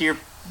usually hear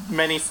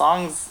many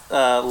songs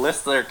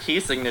list their key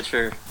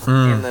signature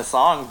in the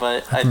song,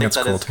 but I think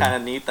that cool it's too. kind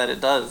of neat that it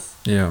does.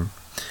 Yeah.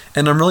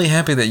 And I'm really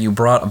happy that you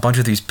brought a bunch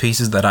of these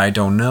pieces that I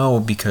don't know,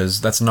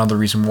 because that's another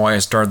reason why I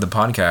started the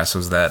podcast,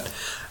 was that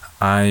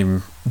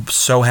I'm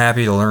so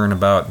happy to learn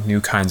about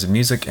new kinds of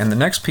music. And the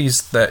next piece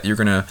that you're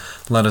going to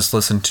let us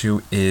listen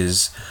to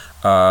is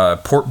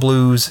Port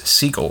Blues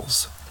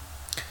Seagulls.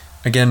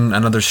 Again,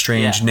 another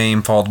strange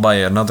name followed by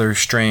another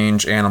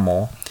strange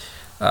animal.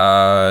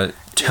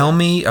 Tell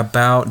me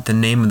about the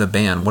name of the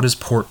band. What is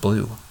Port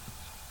Blue?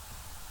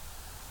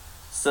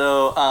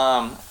 So,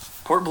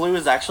 Port Blue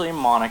is actually a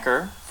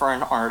moniker for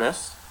an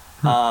artist.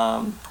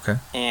 Okay.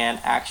 And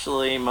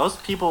actually,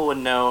 most people would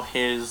know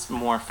his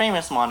more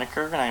famous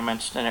moniker, and I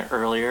mentioned it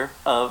earlier,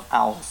 of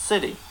Owl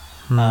City.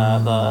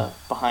 The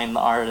behind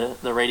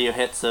the radio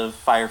hits of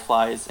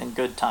Fireflies and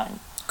Good Time.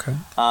 Okay.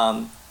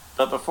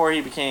 But before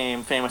he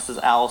became famous as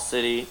Owl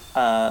City,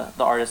 the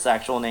artist's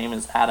actual name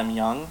is Adam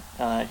Young.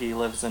 He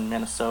lives in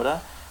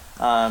Minnesota.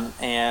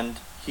 And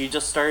he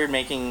just started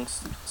making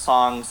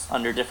songs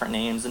under different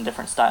names and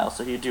different styles.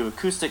 So he'd do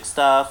acoustic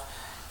stuff,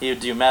 he would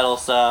do metal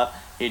stuff,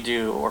 he'd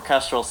do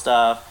orchestral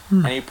stuff,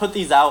 and he put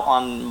these out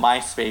on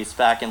MySpace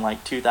back in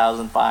like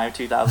 2005,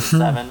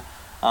 2007,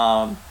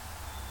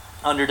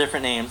 under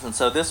different names. And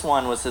so this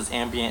one was his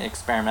ambient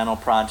experimental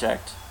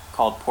project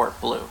called Port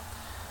Blue.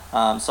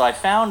 So I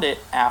found it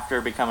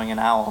after becoming an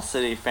Owl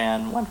City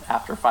fan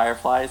after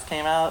Fireflies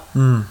came out.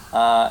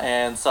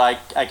 And so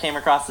I came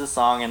across this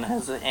song and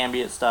his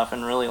ambient stuff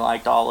and really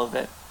liked all of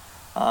it.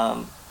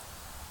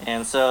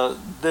 And so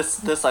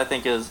this I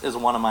think is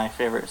one of my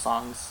favorite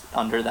songs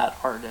under that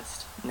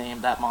artist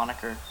name, that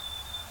moniker.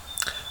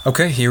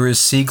 Okay, here is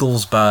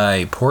Seagulls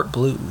by Port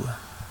Blue.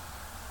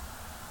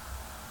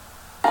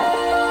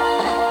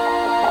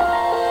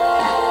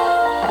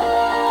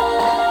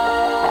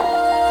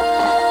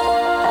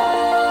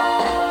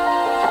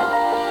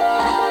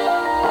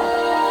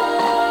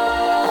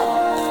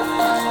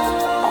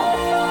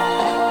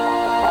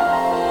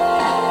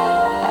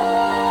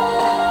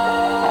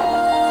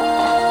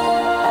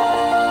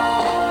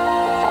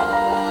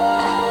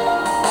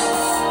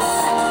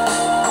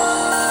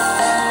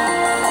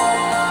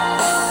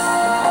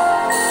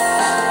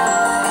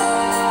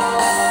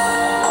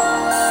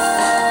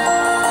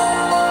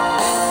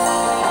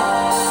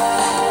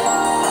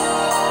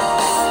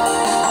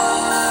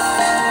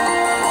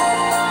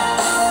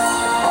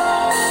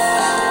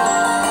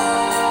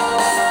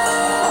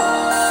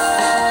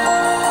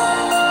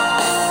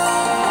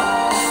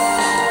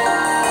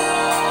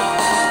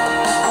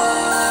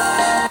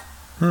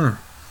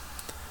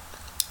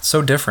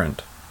 So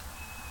different.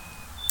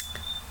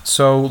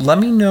 So let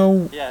me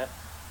know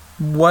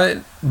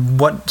what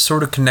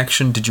sort of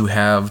connection did you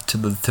have to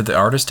the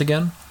artist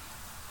again?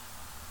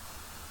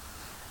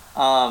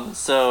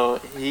 So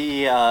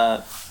he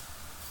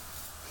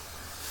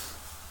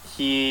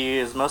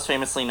is most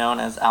famously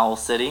known as Owl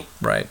City.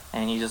 Right.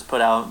 And he just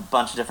put out a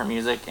bunch of different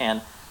music,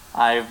 and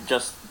I've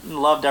just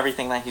loved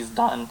everything that he's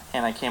done,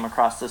 and I came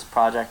across this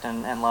project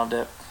and loved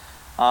it.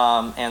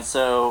 And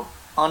so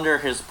under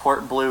his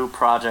Port Blue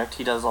project,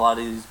 he does a lot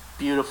of these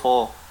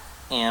beautiful,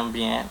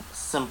 ambient,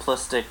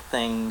 simplistic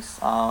things.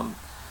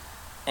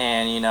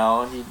 And, you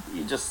know,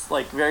 he just,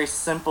 like, very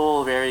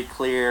simple, very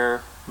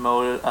clear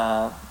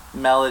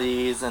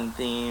melodies and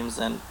themes,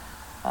 and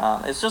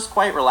it's just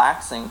quite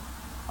relaxing.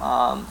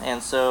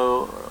 And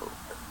so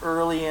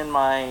early in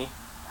my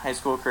high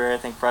school career, I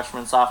think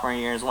freshman, sophomore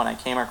years, when I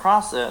came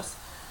across this,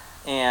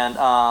 and,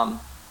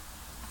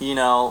 you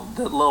know,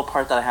 the little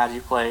part that I had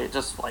you play, it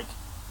just, like,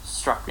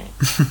 struck me.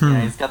 You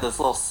know, he's got this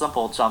little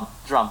simple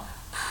drum.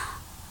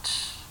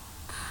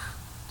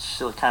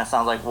 It kind of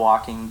sounds like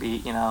walking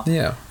beat, you know?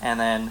 Yeah. And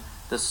then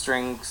the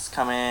strings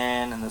come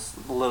in and this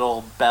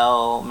little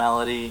bell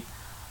melody.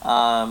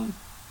 And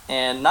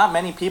not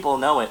many people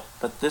know it,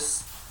 but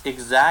this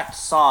exact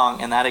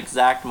song and that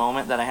exact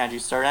moment that I had you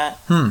start at,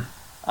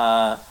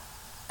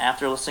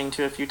 after listening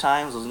to it a few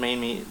times, was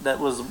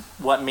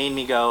what made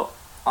me go,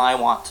 I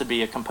want to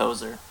be a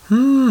composer.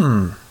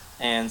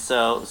 And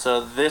so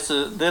this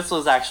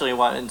was actually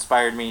what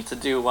inspired me to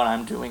do what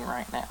I'm doing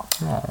right now.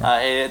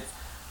 It's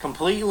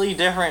completely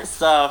different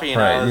stuff, you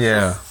know. Right,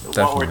 yeah,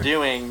 what we're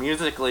doing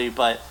musically,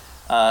 but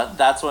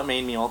that's what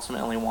made me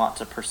ultimately want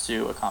to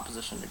pursue a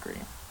composition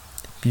degree.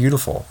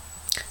 Beautiful.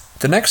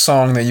 The next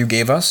song that you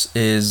gave us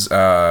is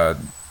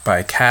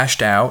by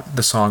Cashed Out.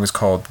 The song is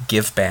called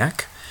Give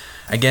Back.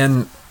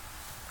 Again,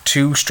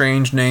 two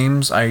strange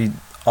names. I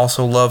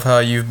also love how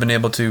you've been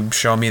able to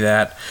show me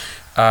that.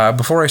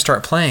 Before I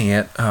start playing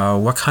it,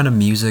 what kind of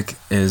music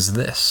is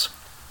this?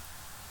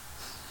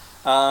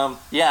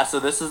 So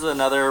this is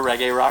another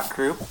reggae rock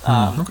group.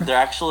 Okay. They're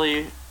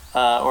actually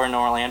or an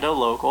Orlando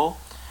local,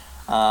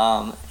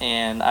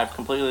 and I've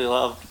completely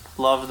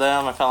loved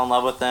them. I fell in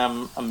love with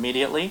them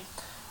immediately.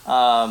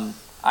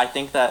 I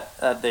think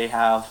that they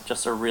have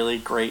just a really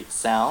great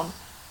sound.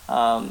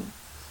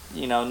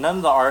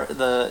 none of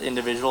the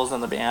individuals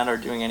in the band are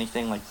doing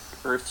anything like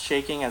earth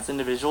shaking as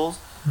individuals,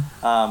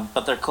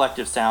 but their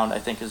collective sound, I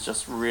think, is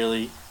just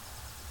really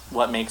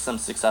what makes them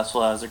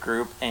successful as a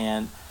group.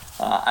 And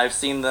I've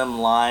seen them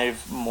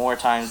live more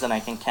times than I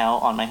can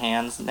count on my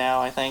hands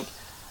now, I think.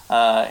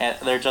 And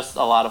they're just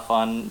a lot of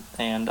fun,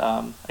 and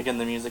again,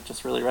 the music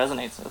just really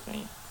resonates with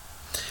me.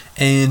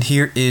 And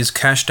here is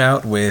Cashed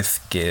Out with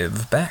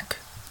Give Back.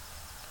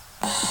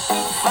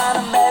 Find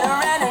a better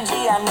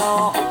energy, I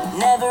know.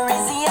 Never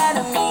is the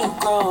enemy of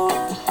growth.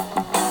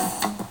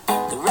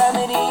 The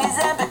remedy is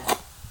empathy,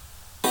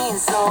 and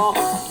so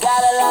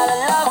got a lot of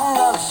love and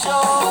love to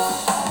show.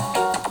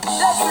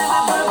 Let's live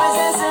with purpose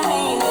and some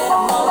meaning.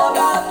 I'm all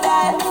about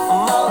that.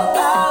 I'm all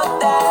about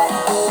that.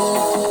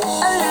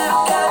 A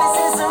little kindness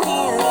and some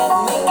healing.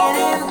 Make an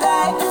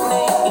impact.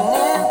 Make an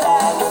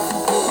impact.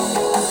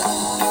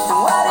 So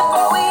what if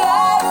all we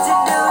had to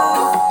do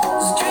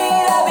was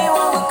treat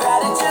everyone with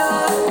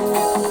gratitude?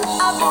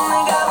 I've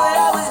only got what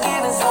I was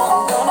given, so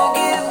I'm gonna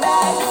give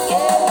back.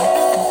 Yeah,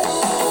 yeah.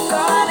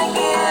 Gonna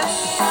give.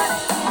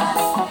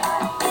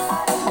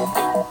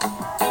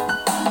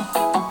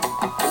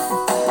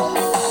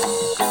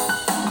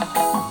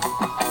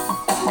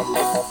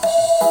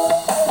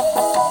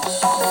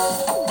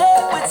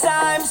 There were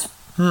times.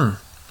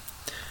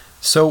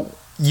 So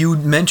you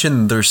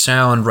mentioned their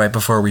sound right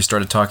before we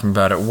started talking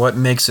about it. What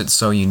makes it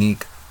so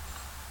unique?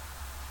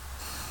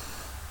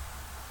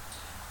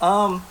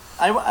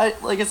 I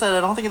like I said,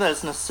 I don't think that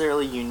it's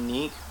necessarily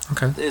unique.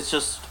 Okay. It's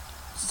just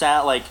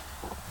like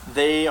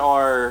they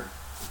are,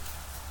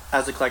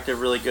 as a collective,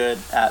 really good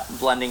at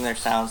blending their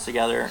sounds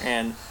together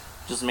and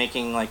just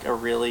making like a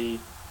really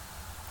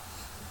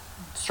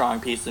strong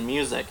piece of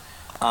music.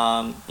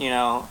 I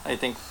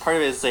think part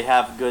of it is they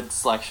have a good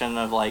selection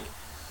of like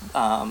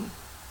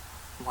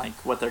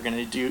what they're gonna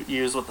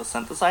use with the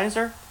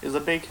synthesizer is a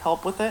big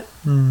help with it.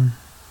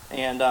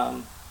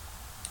 And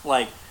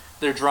like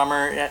their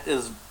drummer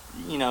is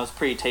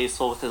pretty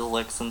tasteful with his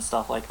licks and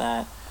stuff like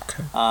that.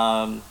 Okay.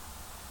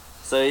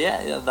 So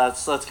yeah,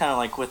 that's kind of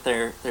like with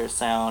their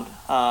sound.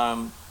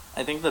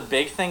 I think the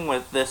big thing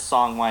with this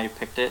song, why I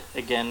picked it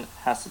again,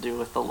 has to do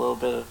with a little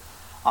bit of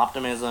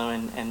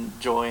optimism and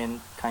joy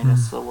and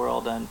kindness to the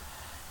world. And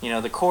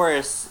the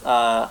chorus,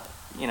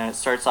 it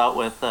starts out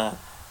with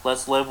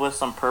let's live with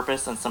some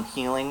purpose and some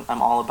healing.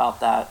 I'm all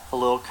about that. A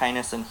little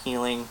kindness and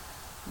healing,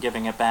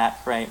 giving it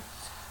back, right?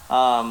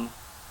 And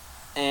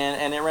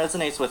it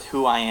resonates with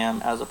who I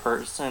am as a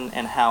person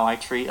and how I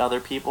treat other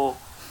people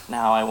and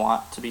how I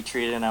want to be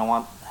treated and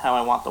how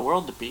I want the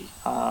world to be.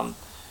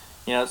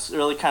 It's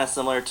really kind of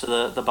similar to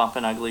the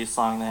Bumpin' Ugly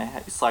song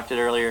that I selected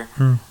earlier.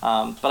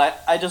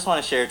 But I just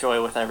want to share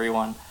joy with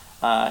everyone.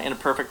 In a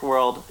perfect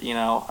world,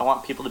 I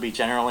want people to be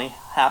generally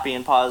happy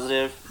and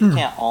positive. You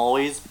can't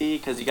always be,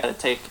 because you got to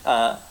take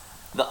the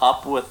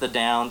up with the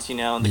downs,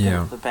 and the good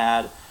with the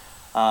bad.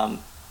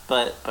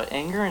 But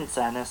anger and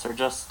sadness are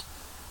just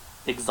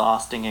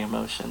exhausting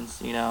emotions,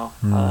 so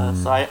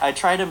I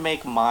try to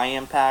make my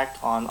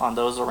impact on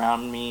those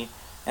around me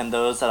and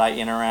those that I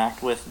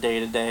interact with day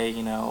to day,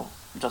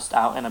 just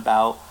out and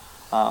about,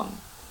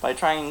 by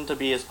trying to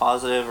be as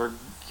positive or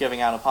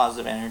giving out a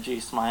positive energy,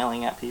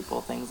 smiling at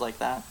people, things like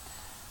that,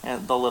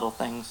 and the little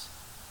things.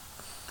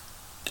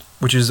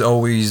 Which is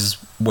always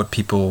what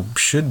people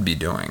should be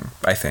doing,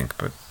 I think,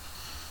 but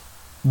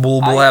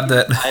we'll have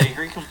that. I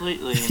agree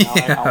completely.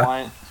 I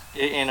want,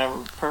 in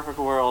a perfect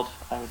world,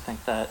 I would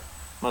think that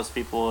most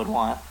people would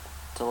want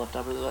to lift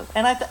up others.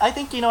 And I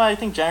think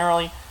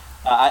generally,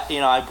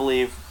 I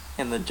believe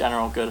in the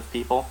general good of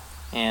people,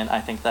 and I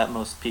think that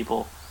most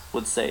people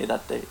would say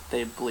that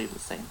they believe the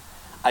same.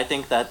 I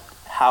think that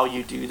how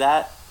you do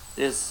that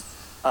is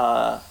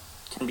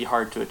can be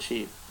hard to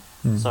achieve.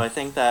 So I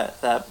think that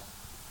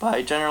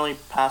by generally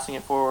passing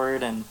it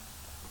forward and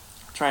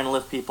trying to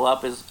lift people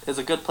up is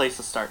a good place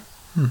to start.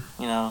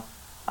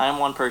 I'm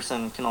one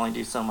person, can only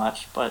do so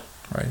much, but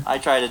right. I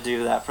try to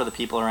do that for the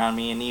people around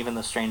me and even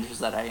the strangers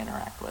that I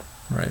interact with.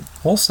 Right.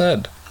 Well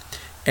said.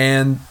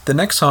 And the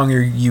next song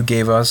you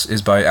gave us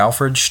is by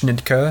Alfred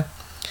Schnittke.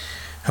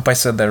 Hope I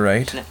said that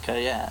right.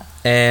 Schnittke, yeah.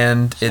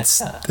 And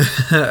it's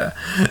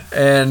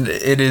and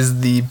it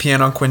is the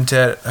piano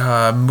quintet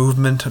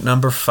movement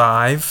number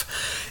 5.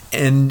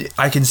 And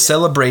I can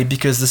celebrate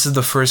because this is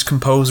the first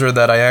composer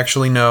that I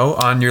actually know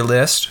on your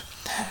list.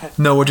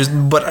 No,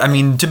 but I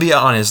mean, to be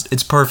honest,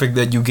 it's perfect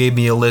that you gave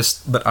me a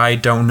list, but I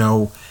don't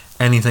know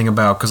anything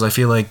about, because I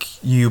feel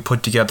like you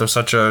put together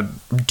such a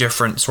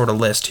different sort of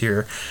list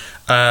here.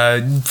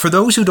 For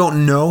those who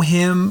don't know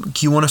him,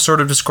 do you want to sort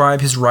of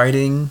describe his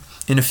writing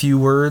in a few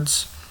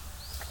words?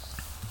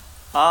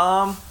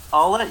 I'll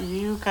let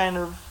you kind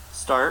of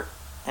start,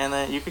 and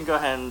then you can go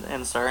ahead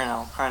and start, and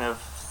I'll kind of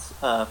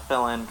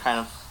fill in kind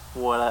of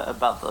what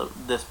about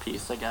this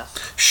piece, I guess.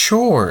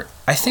 Sure.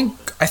 I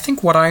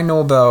think what I know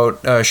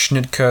about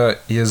Schnittke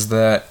is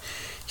that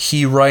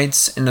he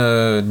writes in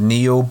a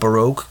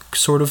neo-Baroque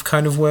sort of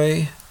kind of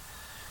way.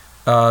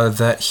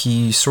 That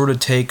he sort of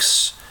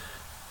takes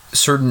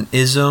certain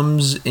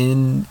isms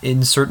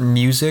in certain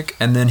music,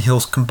 and then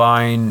he'll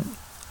combine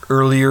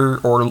earlier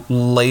or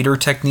later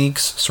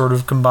techniques sort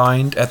of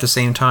combined at the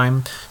same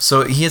time.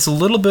 So he has a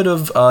little bit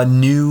of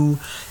new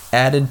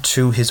added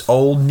to his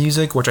old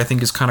music, which I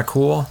think is kind of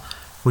cool.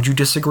 Would you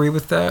disagree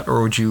with that,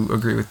 or would you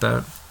agree with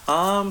that?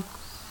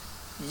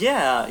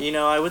 Yeah,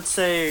 I would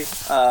say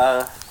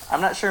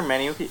I'm not sure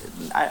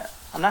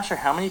I'm not sure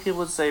how many people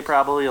would say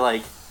probably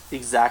like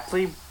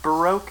exactly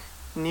Baroque,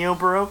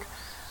 neo-Baroque,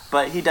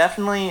 but he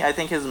definitely, I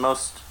think his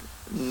most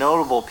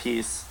notable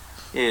piece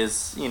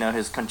is,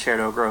 his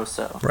Concerto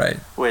Grosso. Right.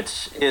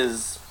 Which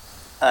is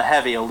a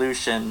heavy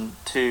allusion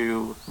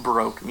to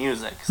Baroque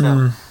music.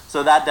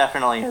 So that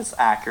definitely is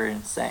accurate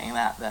in saying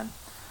that then.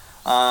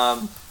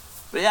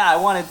 But yeah, I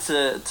wanted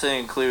to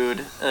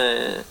include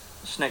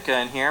Schnittke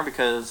in here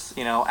because,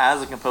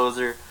 as a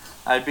composer,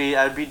 I'd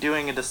be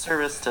doing a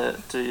disservice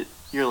to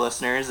your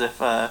listeners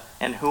if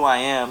and who I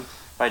am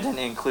if I didn't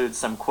include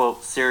some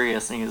quote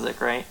serious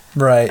music, right?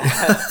 Right.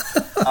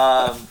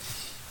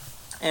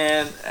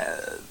 And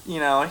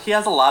he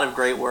has a lot of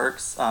great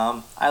works.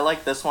 I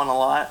like this one a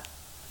lot.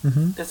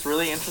 Mm-hmm. It's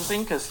really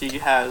interesting because he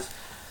has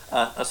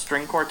a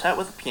string quartet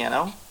with a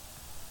piano,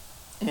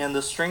 and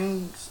the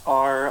strings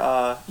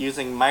are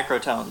using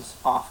microtones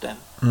often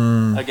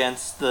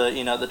against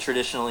the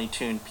traditionally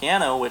tuned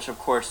piano, which of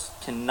course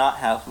cannot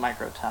have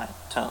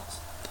microtones.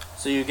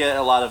 So you get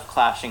a lot of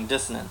clashing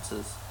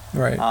dissonances.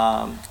 Right.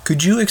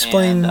 Could you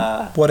explain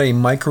what a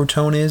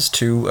microtone is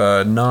to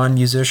a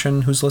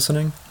non-musician who's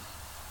listening?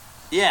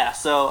 Yeah.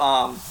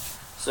 So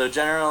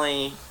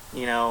generally,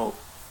 you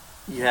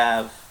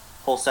have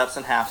whole steps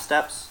and half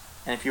steps,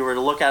 and if you were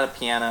to look at a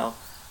piano,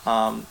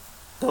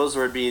 those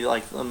would be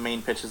like the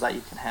main pitches that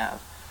you can have.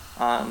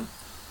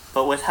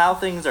 But with how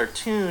things are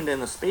tuned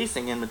and the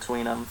spacing in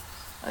between them,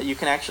 you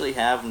can actually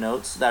have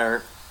notes that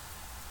are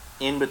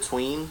in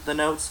between the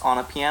notes on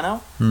a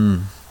piano.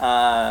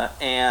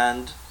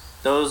 And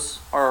those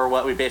are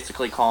what we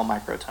basically call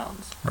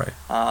microtones. Right.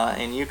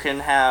 And you can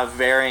have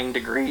varying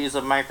degrees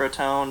of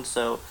microtone.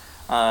 So,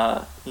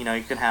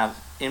 you can have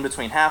in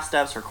between half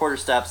steps or quarter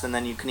steps, and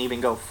then you can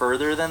even go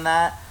further than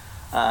that.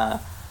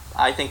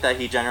 I think that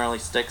he generally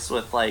sticks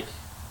with like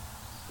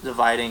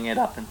dividing it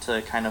up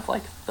into kind of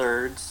like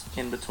thirds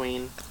in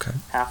between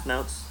half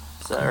notes,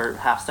 or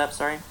half steps,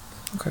 sorry.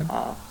 Okay.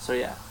 So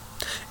yeah.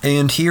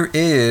 And here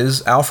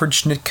is Alfred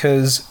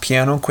Schnittke's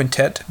Piano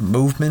Quintet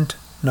Movement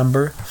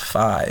Number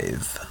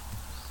 5.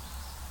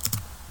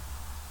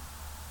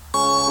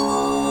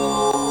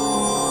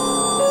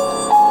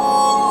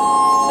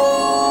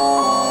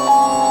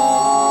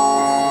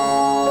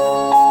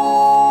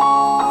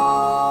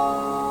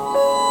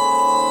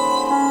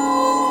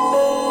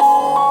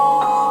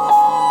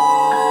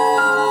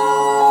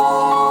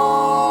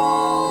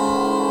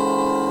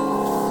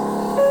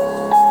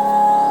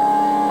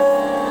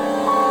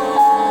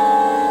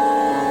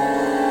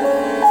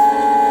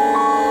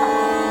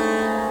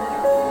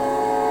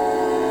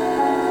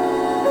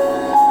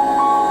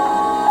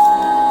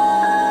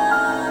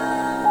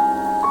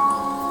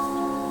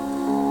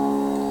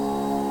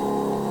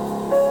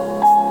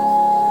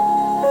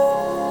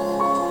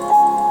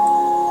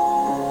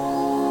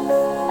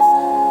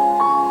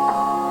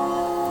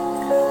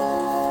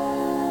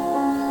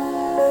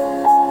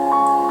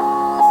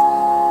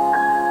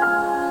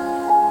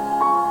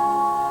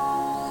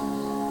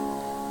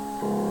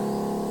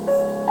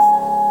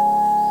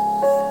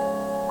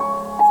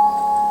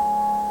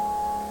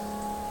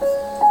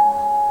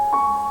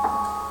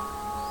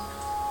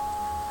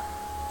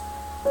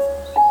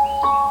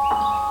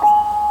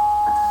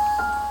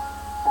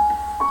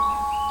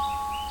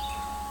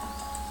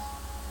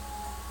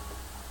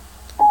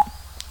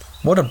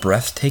 What a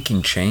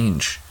breathtaking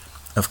change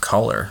of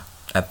color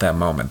at that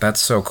moment.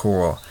 That's so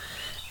cool.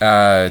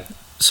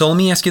 So let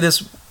me ask you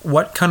this.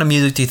 What kind of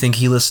music do you think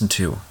he listened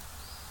to?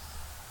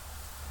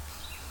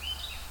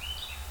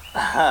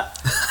 I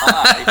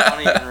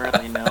don't even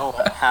really know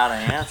how to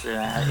answer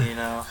that,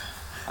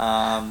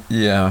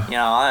 Yeah.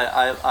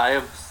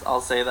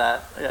 I'll say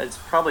that it's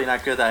probably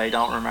not good that I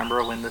don't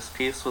remember when this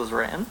piece was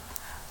written,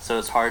 so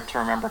it's hard to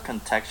remember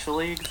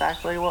contextually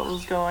exactly what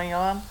was going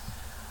on.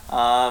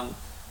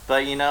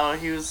 But he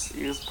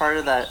was part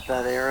of that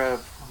era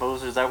of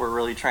composers that were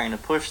really trying to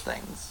push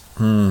things.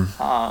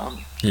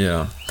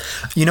 Yeah.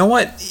 You know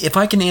what? If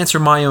I can answer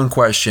my own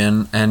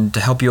question and to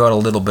help you out a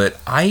little bit,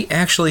 I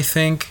actually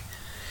think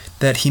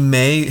that he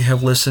may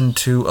have listened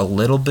to a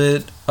little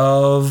bit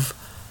of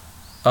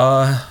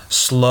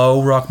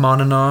slow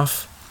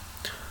Rachmaninoff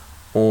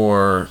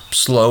or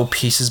slow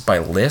pieces by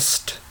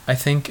Liszt, I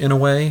think, in a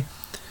way.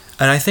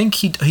 And I think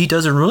he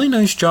does a really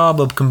nice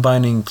job of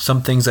combining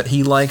some things that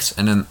he likes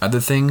and then other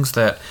things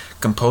that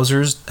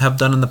composers have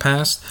done in the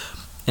past.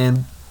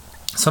 And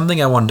something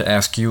I wanted to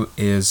ask you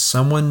is,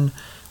 someone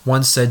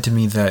once said to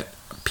me that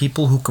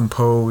people who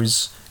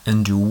compose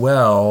and do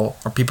well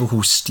are people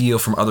who steal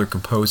from other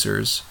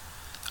composers.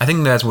 I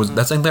think that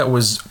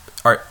was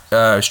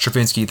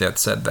Stravinsky that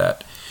said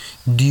that.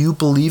 Do you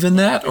believe in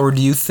that, or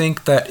do you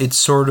think that it's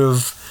sort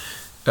of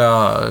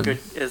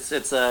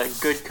it's a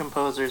good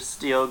composers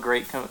steal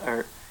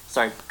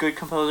good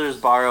composers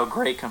borrow,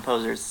 great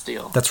composers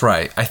steal. That's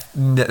right.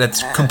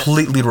 That's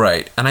completely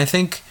right. And I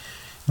think,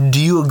 do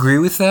you agree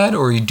with that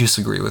or you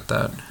disagree with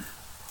that?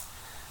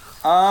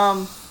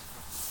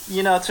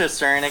 To a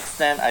certain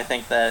extent, I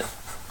think that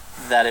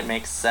it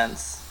makes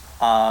sense.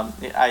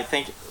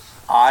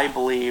 I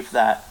believe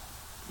that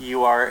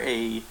you are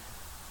a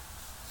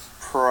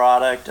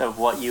product of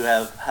what you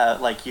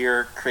have like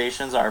your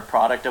creations are a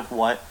product of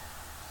what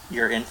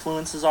your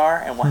influences are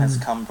and what has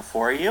come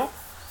before you.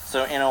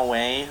 So in a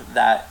way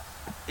that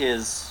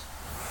is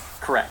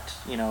correct.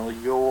 You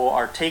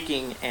are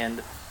taking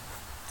and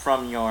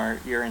from your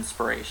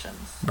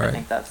inspirations. Right. I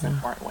think that's an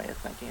important way of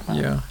thinking about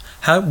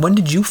it. When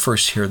did you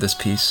first hear this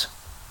piece?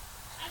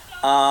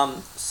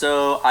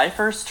 So I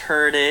first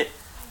heard it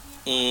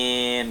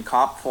in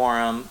Comp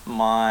Forum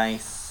my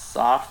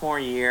sophomore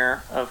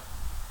year of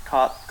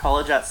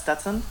college at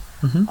Stetson.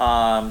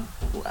 Our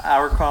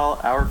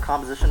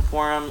composition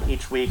forum,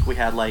 each week we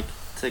had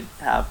to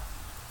have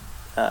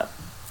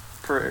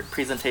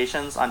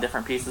presentations on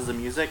different pieces of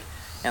music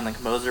and the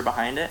composer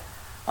behind it.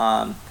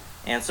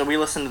 And so we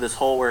listened to this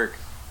whole work,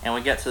 and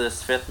we get to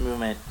this fifth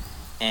movement,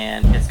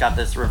 and it's got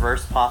this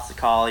reverse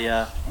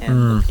passacaglia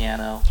in the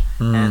piano,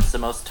 and it's the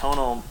most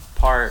tonal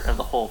part of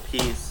the whole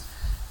piece.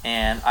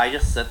 And I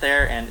just sit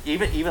there, and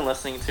even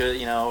listening to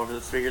it, over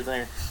the speakers,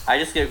 I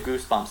just get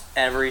goosebumps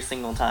every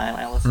single time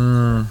I listen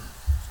to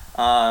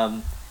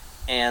it.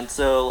 And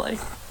so,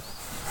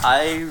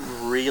 I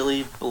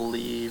really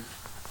believe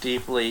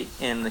deeply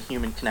in the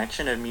human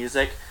connection of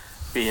music,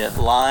 be it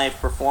live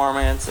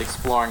performance,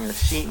 exploring the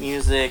sheet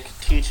music,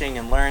 teaching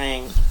and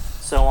learning,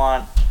 so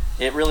on.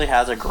 It really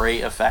has a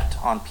great effect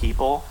on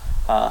people,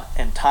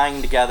 and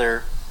tying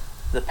together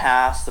the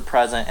past, the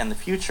present, and the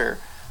future,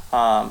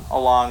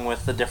 along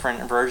with the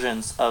different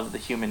versions of the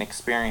human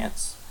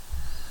experience.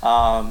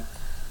 And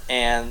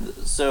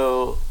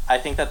so I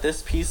think that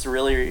this piece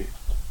really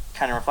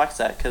kind of reflects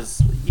that,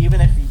 because even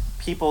if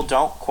people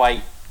don't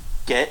quite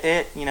get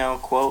it,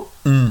 quote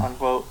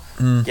unquote,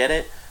 get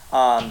it,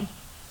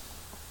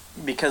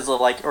 because of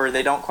or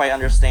they don't quite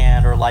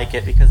understand or like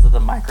it because of the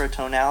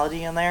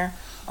microtonality in there,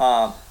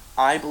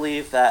 I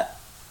believe that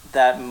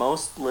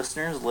most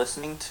listeners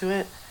listening to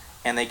it,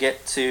 and they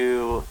get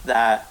to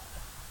that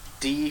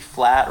D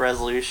flat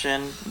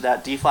resolution,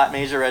 that D flat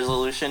major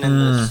resolution in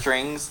the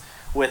strings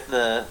with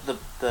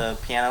the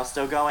piano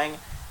still going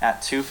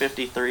at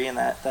 253 in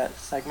that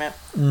segment.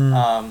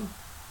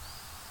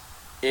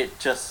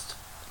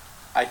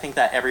 I think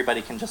that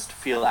everybody can just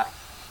feel that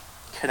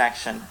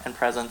connection and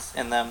presence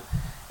in them,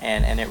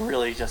 and it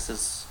really just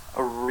is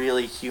a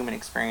really human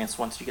experience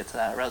once you get to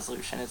that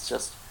resolution. It's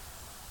just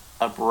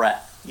a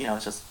breath,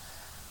 it's just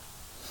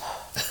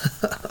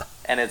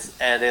and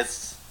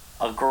it's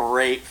a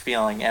great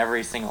feeling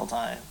every single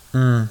time.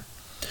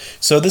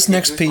 So this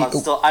next piece,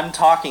 I'm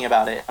talking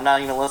about it, I'm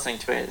not even listening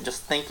to it,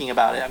 just thinking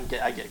about it,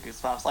 I get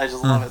goosebumps. I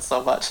just love it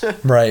so much.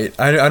 Right.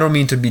 I don't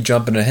mean to be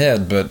jumping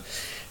ahead, but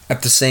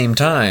at the same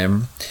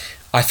time,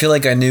 I feel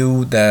like I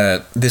knew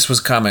that this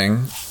was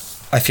coming.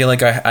 I feel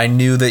like I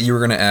knew that you were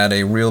going to add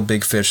a Real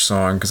Big Fish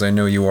song, because I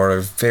know you are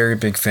a very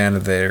big fan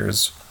of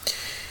theirs.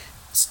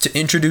 It's to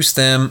introduce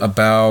them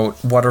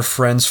about What Are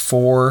Friends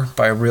For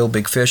by Real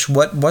Big Fish.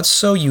 What's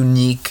so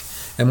unique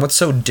and what's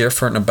so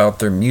different about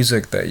their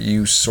music that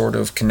you sort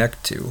of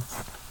connect to?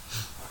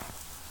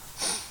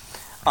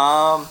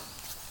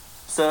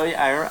 So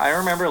I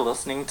remember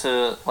listening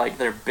to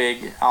their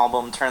big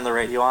album Turn the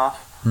Radio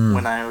Off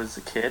when I was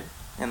a kid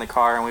in the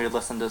car, and we would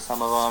listen to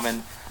some of them,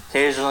 and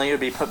occasionally it would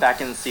be put back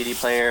in the CD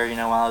player,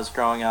 while I was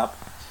growing up.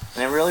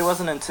 And it really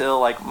wasn't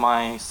until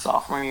my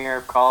sophomore year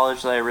of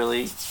college that I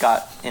really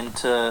got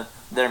into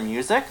their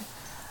music.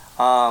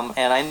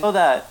 And I know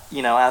that,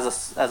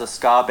 as a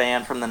ska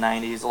band from the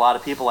 90s, a lot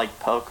of people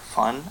poke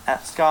fun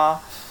at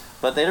ska,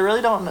 but they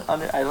really don't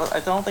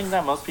I don't think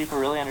that most people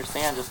really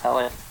understand just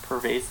how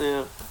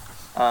pervasive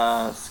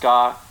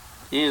ska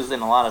is in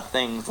a lot of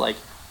things.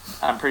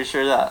 I'm pretty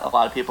sure that a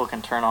lot of people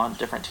can turn on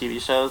different TV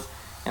shows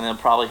and they'll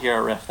probably hear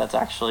a riff that's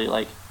actually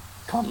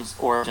comes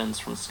origins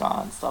from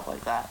ska and stuff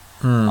like that.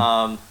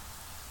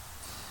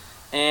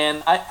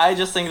 And I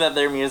just think that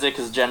their music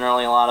is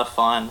generally a lot of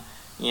fun.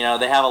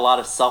 They have a lot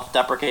of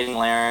self-deprecating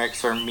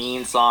lyrics or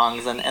mean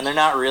songs, and they're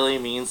not really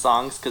mean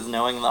songs, because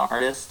knowing the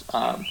artist,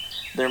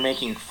 they're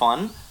making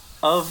fun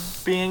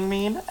of being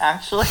mean,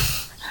 actually,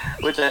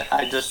 which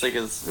I just think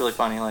is really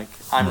funny.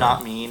 I'm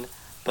not mean,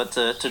 but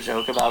to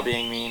joke about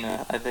being mean,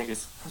 I think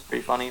is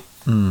pretty funny.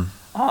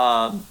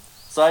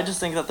 So I just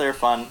think that they're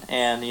fun,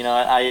 and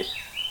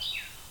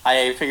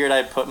I figured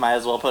might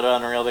as well put it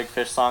on a Real Big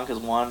Fish song, because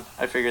one,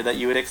 I figured that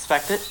you would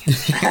expect it,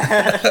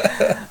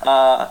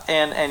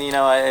 and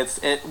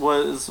it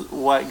was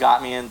what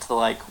got me into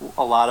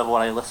a lot of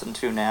what I listen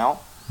to now.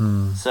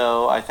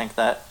 So I think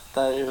that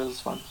it was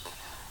fun,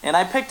 and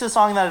I picked a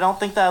song that I don't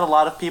think that a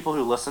lot of people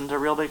who listen to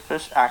Real Big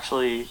Fish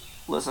actually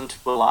listen to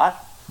a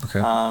lot.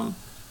 Okay.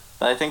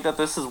 But I think that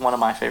this is one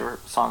of my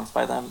favorite songs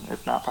by them,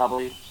 if not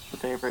probably the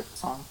favorite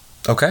song.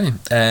 Okay,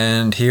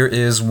 and here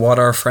is What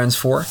Are Friends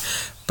For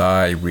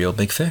by Real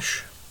Big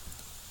Fish.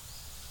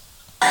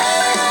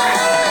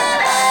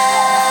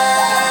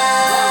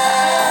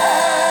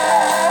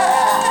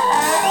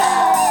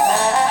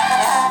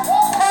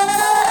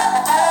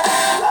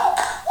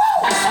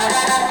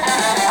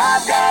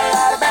 I've got a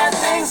lot of bad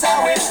things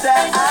I wish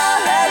that I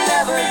had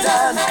never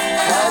done,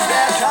 'cause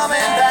they're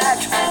coming back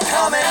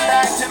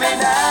to me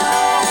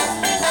now.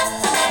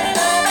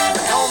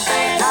 But don't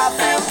think I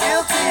feel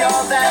guilty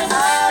or that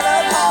I'd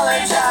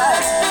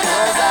apologize,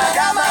 'cause I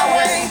got my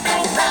way,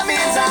 and that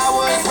means I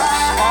was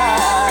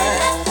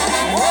right.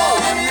 Whoa,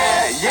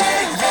 yeah,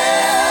 yeah,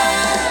 yeah.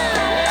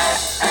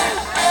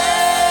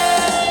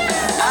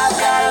 I've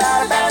got a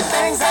lot of bad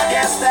things I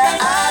guess that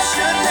I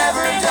should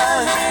never have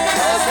done,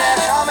 'cause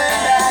they're coming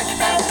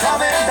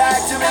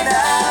back to me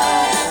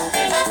now.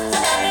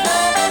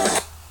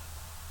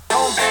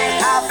 Don't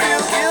think I feel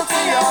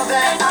guilty or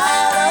that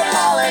I'd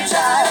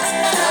apologize,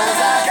 'cause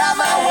I got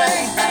my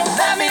way,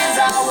 that means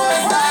I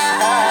was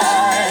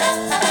right.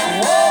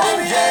 Whoa,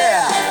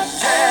 yeah,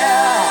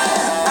 yeah.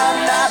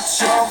 I'm not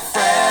your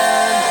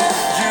friend,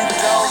 you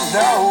don't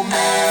know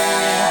me,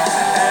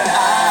 and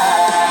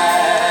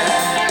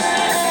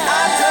I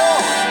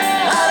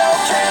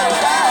don't care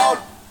about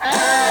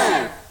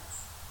you.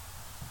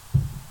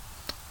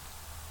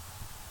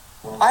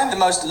 I'm the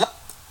most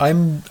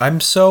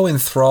I'm so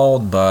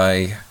enthralled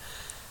by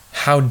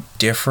how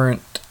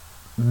different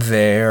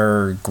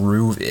their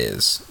groove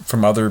is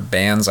from other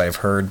bands I've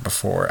heard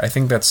before. I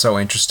think that's so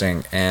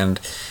interesting.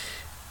 And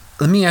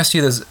let me ask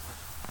you this.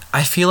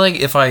 I feel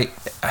like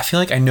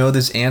I know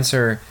this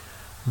answer,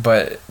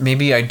 but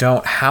maybe I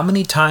don't. How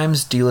many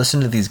times do you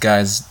listen to these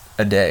guys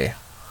a day?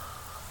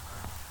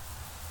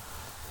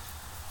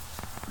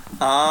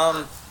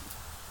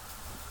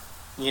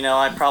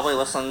 I probably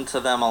listen to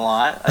them a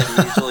lot. I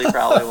usually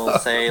probably will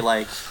say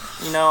I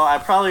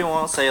probably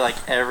won't say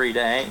every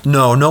day.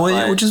 No,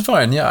 which is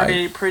fine.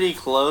 Yeah, pretty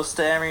close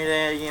to every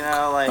day.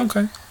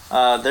 Okay.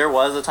 There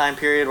was a time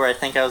period where I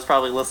think I was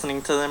probably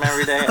listening to them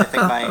every day. I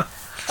think my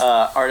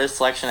artist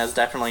selection has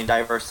definitely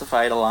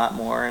diversified a lot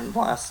more in the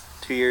last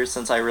 2 years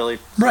since I really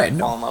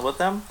fall in love with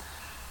them.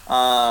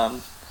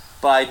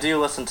 But I do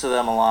listen to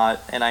them a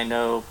lot, and I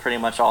know pretty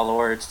much all the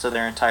words to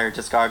their entire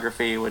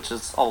discography, which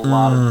is a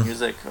lot of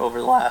music over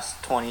the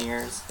last 20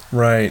 years.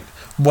 Right.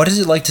 What is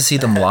it like to see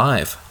them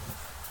live?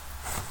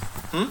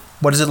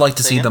 What is it like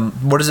to see them?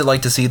 What is it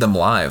like to see them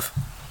live?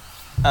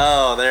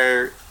 Oh,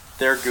 they're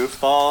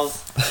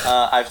goofballs.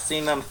 I've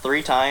seen them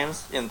 3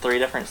 times in 3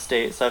 different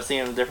states. So I've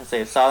seen them in different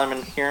states. Saw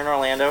them here in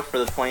Orlando for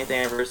the 20th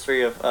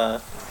anniversary of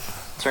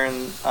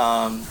Turn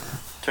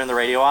the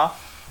Radio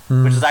Off,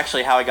 which is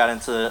actually how I got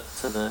into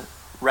the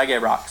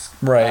reggae rock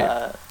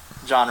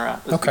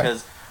genre. It was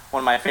because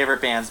one of my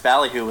favorite bands,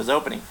 Ballyhoo, was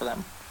opening for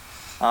them.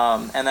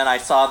 And then I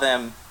saw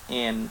them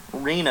in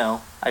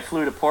Reno. I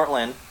flew to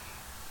Portland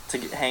to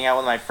hang out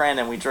with my friend,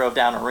 and we drove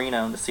down to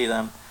Reno to see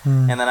them.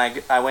 And then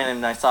I went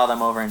and I saw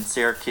them over in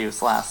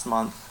Syracuse last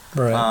month.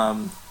 Right. I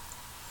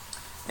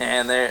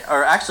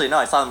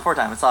saw them 4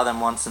 times. I saw them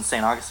once in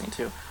St. Augustine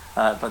too.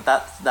 But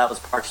that was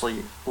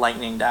partially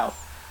lightninged out.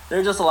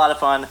 They're just a lot of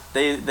fun.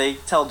 They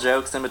tell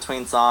jokes in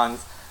between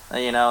songs.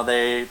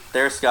 They're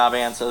a ska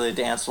band, so they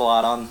dance a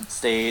lot on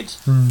stage.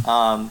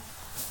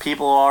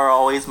 People are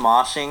always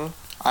moshing.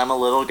 I'm a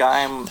little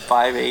guy. I'm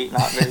 5'8",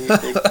 not very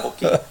big,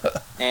 bulky.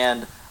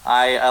 And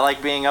I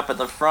like being up at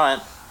the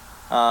front,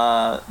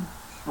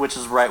 which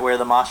is right where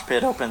the mosh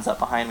pit opens up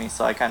behind me,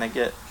 so I kind of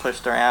get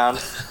pushed around.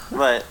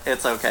 But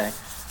it's okay.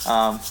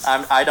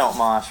 I don't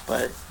mosh,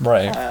 but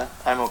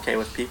I'm okay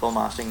with people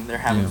moshing. They're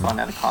having fun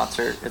at a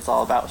concert. It's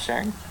all about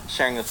sharing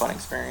the fun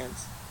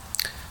experience.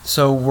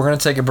 So we're going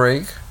to take a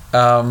break.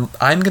 I'm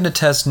going to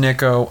test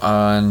Nicko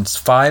on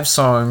 5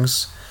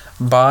 songs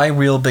by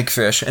Real Big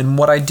Fish. And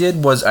what I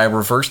did was I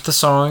reversed the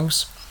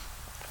songs,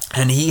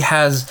 and he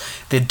has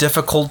the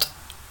difficult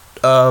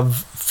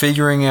of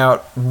figuring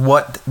out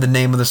what the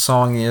name of the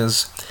song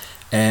is.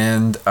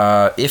 And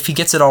if he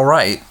gets it all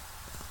right,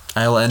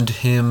 I'll end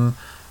him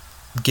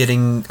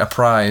getting a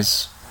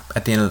prize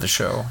at the end of the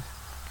show.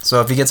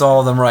 So if he gets all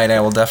of them right, I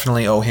will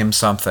definitely owe him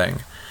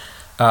something.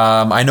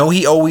 I know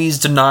he always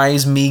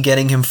denies me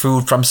getting him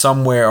food from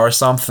somewhere or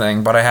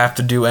something, but I have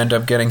to end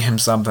up getting him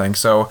something.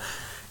 So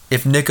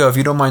if Nicko, if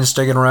you don't mind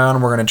sticking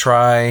around, we're going to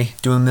try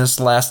doing this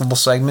last little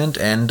segment,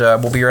 and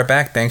we'll be right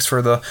back. Thanks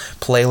for the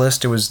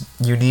playlist. It was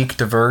unique,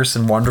 diverse,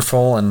 and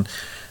wonderful, and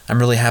I'm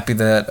really happy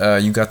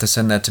that you got to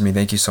send that to me.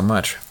 Thank you so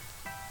much.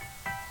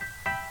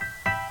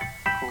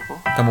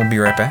 Cool. And we'll be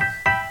right back.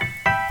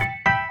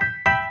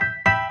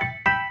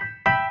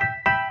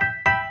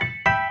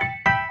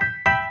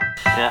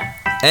 Yeah.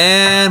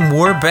 And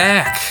we're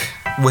back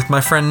with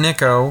my friend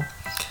Nicko.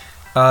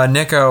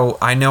 Nicko,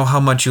 I know how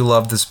much you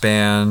love this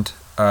band,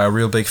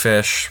 Real Big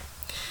Fish,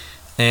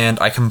 and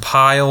I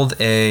compiled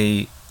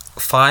a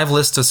 5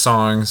 list of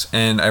songs,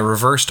 and I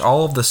reversed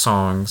all of the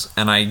songs,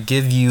 and I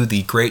give you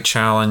the great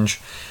challenge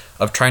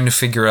of trying to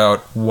figure out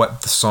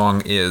what the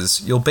song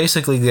is. You'll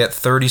basically get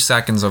 30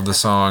 seconds of the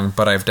song,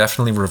 but I've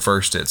definitely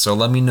reversed it, so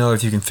let me know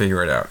if you can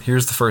figure it out.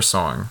 Here's the first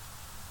song.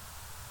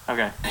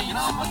 Okay.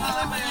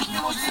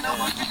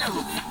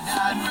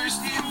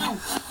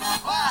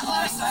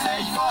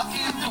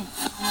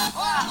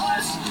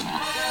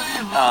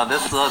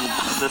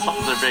 This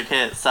one's a big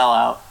hit. Sell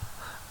Out.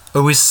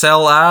 Oh, we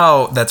Sell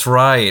Out. That's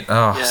right.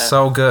 Oh, Yeah.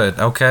 so good.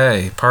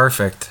 Okay,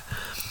 perfect.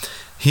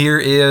 Here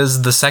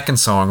is the second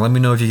song. Let me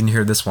know if you can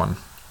hear this one.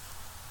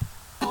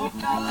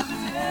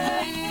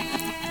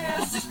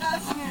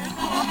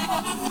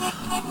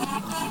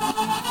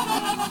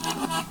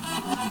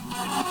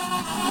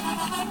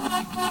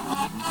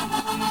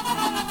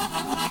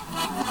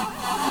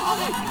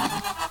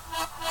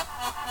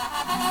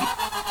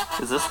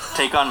 Is this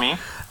Take On Me?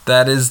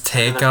 That is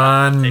Take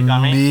On Take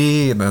On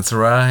Me. That's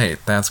right.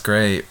 That's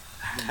great.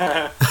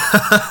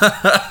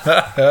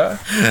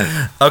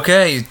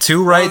 Okay,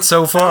 2 right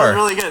so That far. was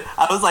really good.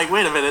 I was like,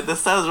 wait a minute, this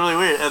sounds really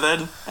weird. And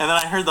then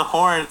I heard the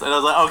horns, and I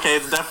was like, okay,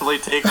 it's definitely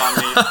Take On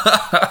Me.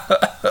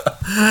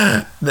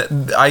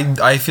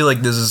 I feel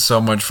like this is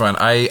so much fun.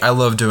 I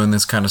love doing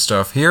this kind of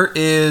stuff. Here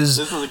is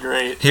This is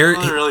great. Here-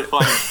 This is really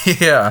funny.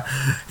 yeah.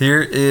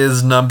 Here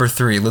is number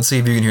 3. Let's see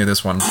if you can hear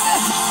this one.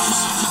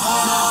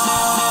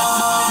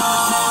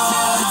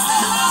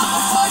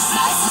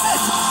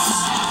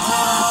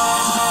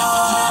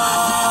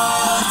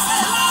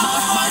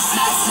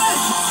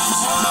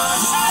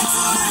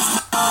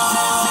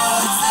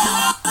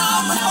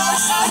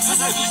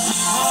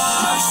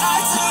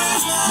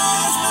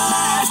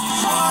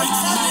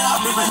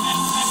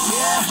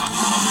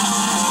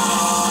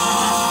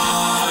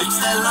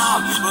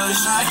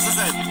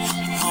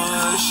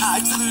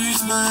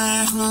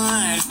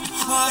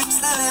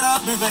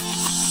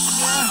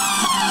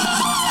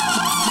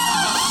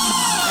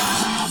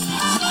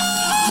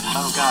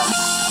 Oh god,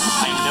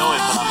 I know it,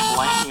 but I'm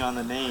blanking on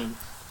the name.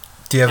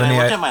 Do you have Can any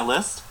I look at my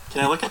list?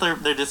 Can I look at their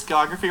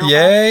discography? real quick?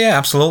 Yeah,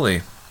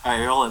 absolutely. All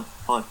right, hold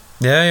on.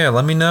 Yeah,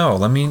 let me know.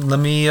 Let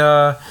me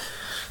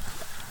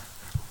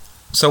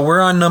So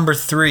we're on number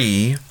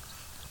 3,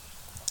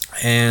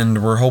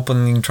 and we're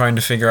trying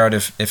to figure out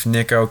if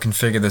Nicko can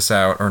figure this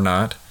out or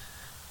not.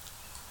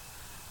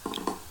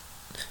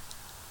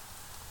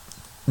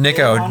 There are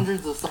Nicko.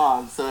 hundreds of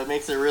songs, so it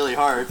makes it really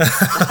hard.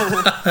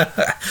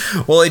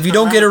 Well, if you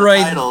don't get it Remember the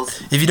right,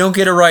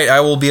 titles. I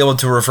will be able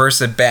to reverse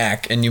it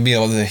back, and you'll be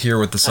able to hear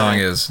what the song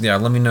Okay. is. Yeah,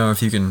 let me know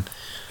if you can.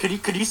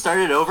 Could you start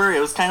it over? It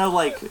was kind of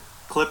like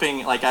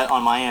clipping, like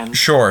on my end.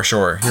 Sure.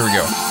 Here we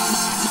go.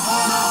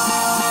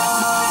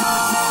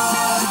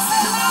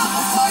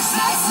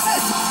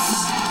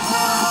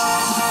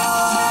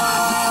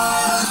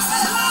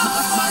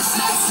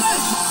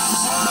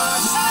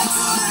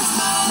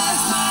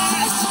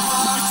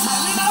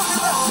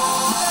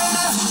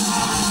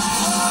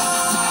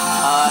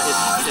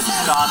 It's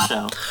Ska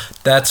Show.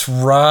 That's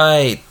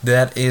right.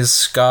 That is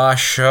Ska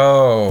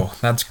Show.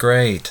 That's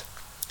great.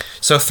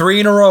 So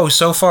 3 in a row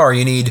so far.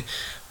 You need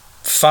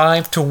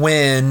 5 to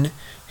win.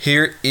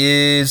 Here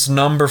is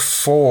number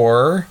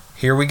 4.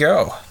 Here we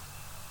go.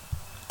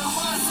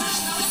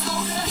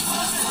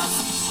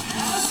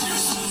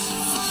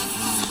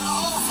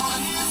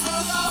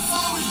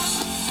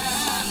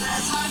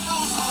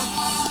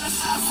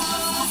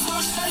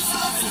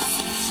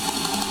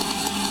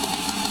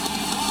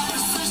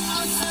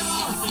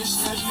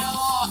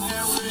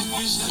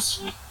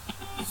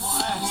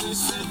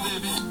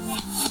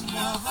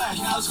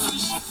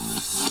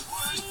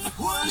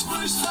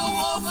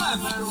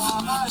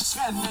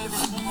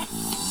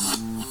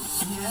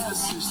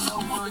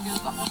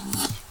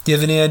 Do you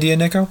have any idea,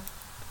 Nicko?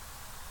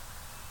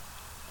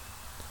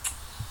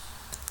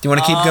 Do you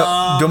want to keep go? Do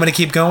you want me to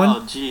keep going?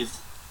 Oh, jeez.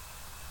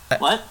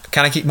 What?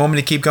 Can I want me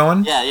to keep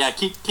going? Yeah.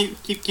 Keep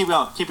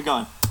going. Keep it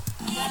going.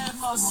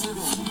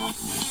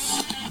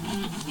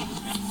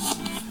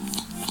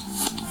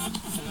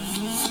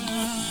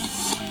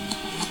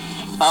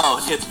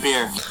 Oh, it's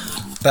Beer.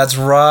 That's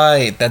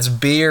right. That's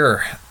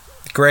Beer.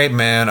 Great,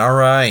 man. All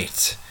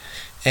right.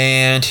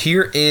 And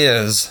here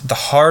is the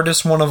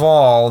hardest one of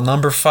all,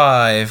 number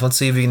 5. Let's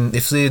see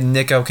if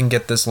Nicko can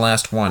get this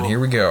last one. Here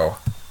we go.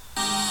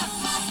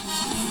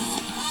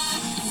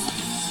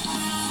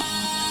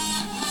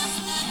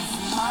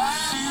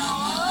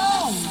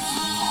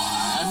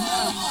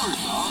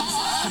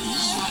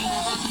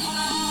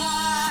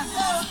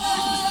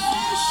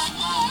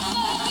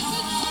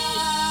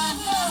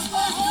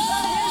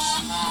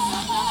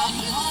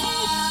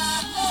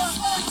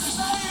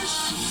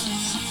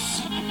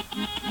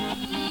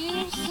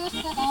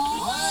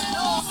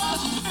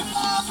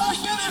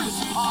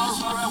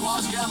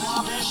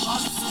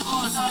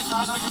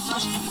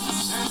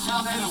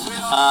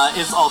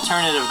 It's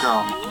Alternative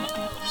Girl.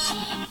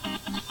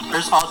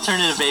 There's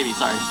Alternative Baby,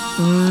 sorry.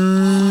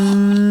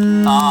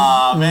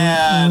 Aw,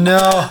 man.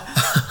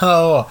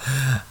 No.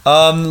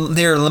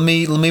 Here, let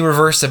me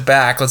reverse it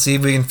back. Let's see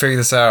if we can figure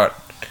this out.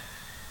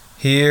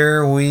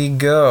 Here we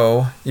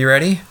go. You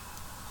ready?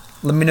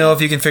 Let me know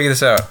if you can figure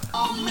this out.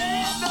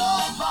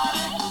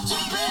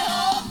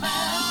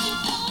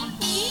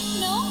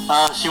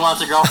 She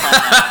wants a girlfriend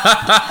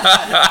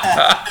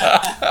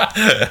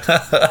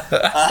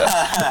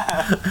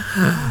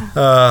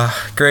now.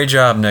 Great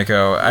job,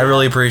 Nicko. I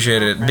really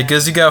appreciate it.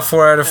 Because you got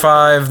 4 out of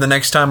 5, the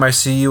next time I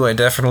see you, I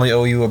definitely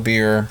owe you a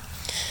beer.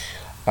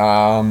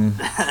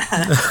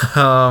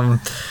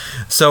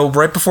 So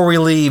right before we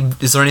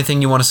leave, is there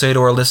anything you want to say to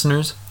our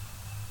listeners?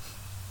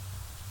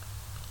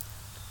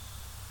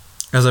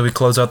 As we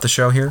close out the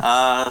show here?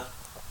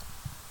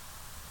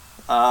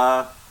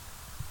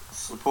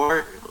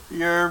 Support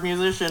your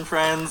musician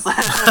friends. I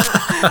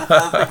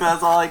think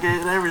that's all I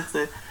can ever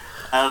say.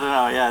 I don't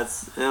know. Yeah,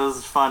 it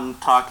was fun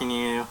talking to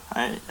you.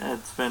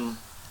 It's been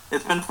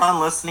fun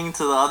listening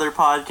to the other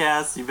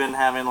podcasts. You've been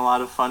having a lot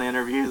of fun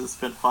interviews. It's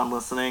been fun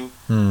listening.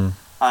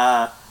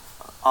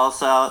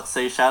 Also,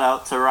 say shout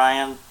out to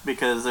Ryan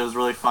because it was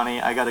really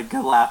funny. I got a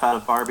good laugh out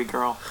of Barbie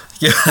Girl.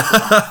 Yeah.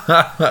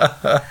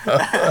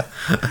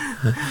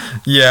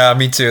 Yeah,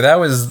 me too. That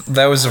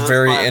was a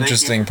very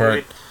interesting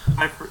part.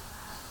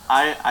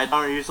 I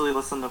don't usually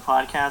listen to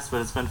podcasts, but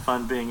it's been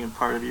fun being a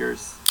part of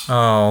yours.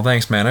 Oh,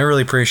 thanks, man. I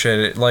really appreciate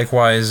it.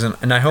 Likewise,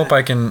 and I hope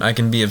I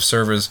can be of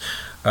service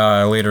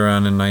later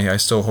on, and I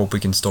still hope we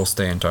can still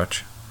stay in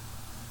touch.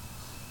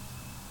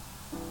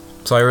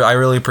 So I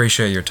really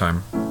appreciate your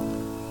time.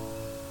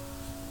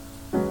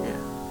 Yeah.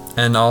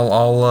 And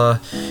I'll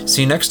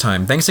see you next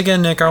time. Thanks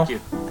again, Nicko.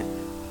 Thank you.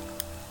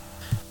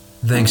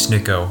 Thanks,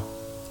 Nicko.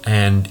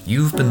 And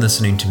you've been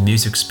listening to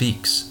Music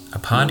Speaks, a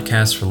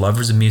podcast for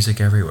lovers of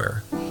music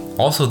everywhere.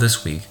 Also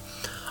this week,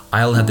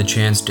 I'll have the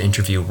chance to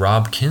interview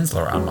Rob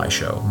Kinsler on my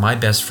show, my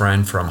best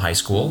friend from high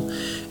school,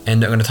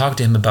 and I'm going to talk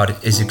to him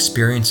about his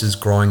experiences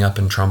growing up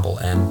in Trumbull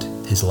and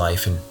his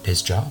life and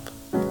his job.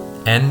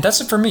 And that's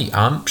it for me.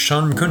 I'm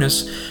Sean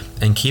Kunis,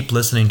 and keep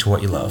listening to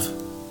what you love.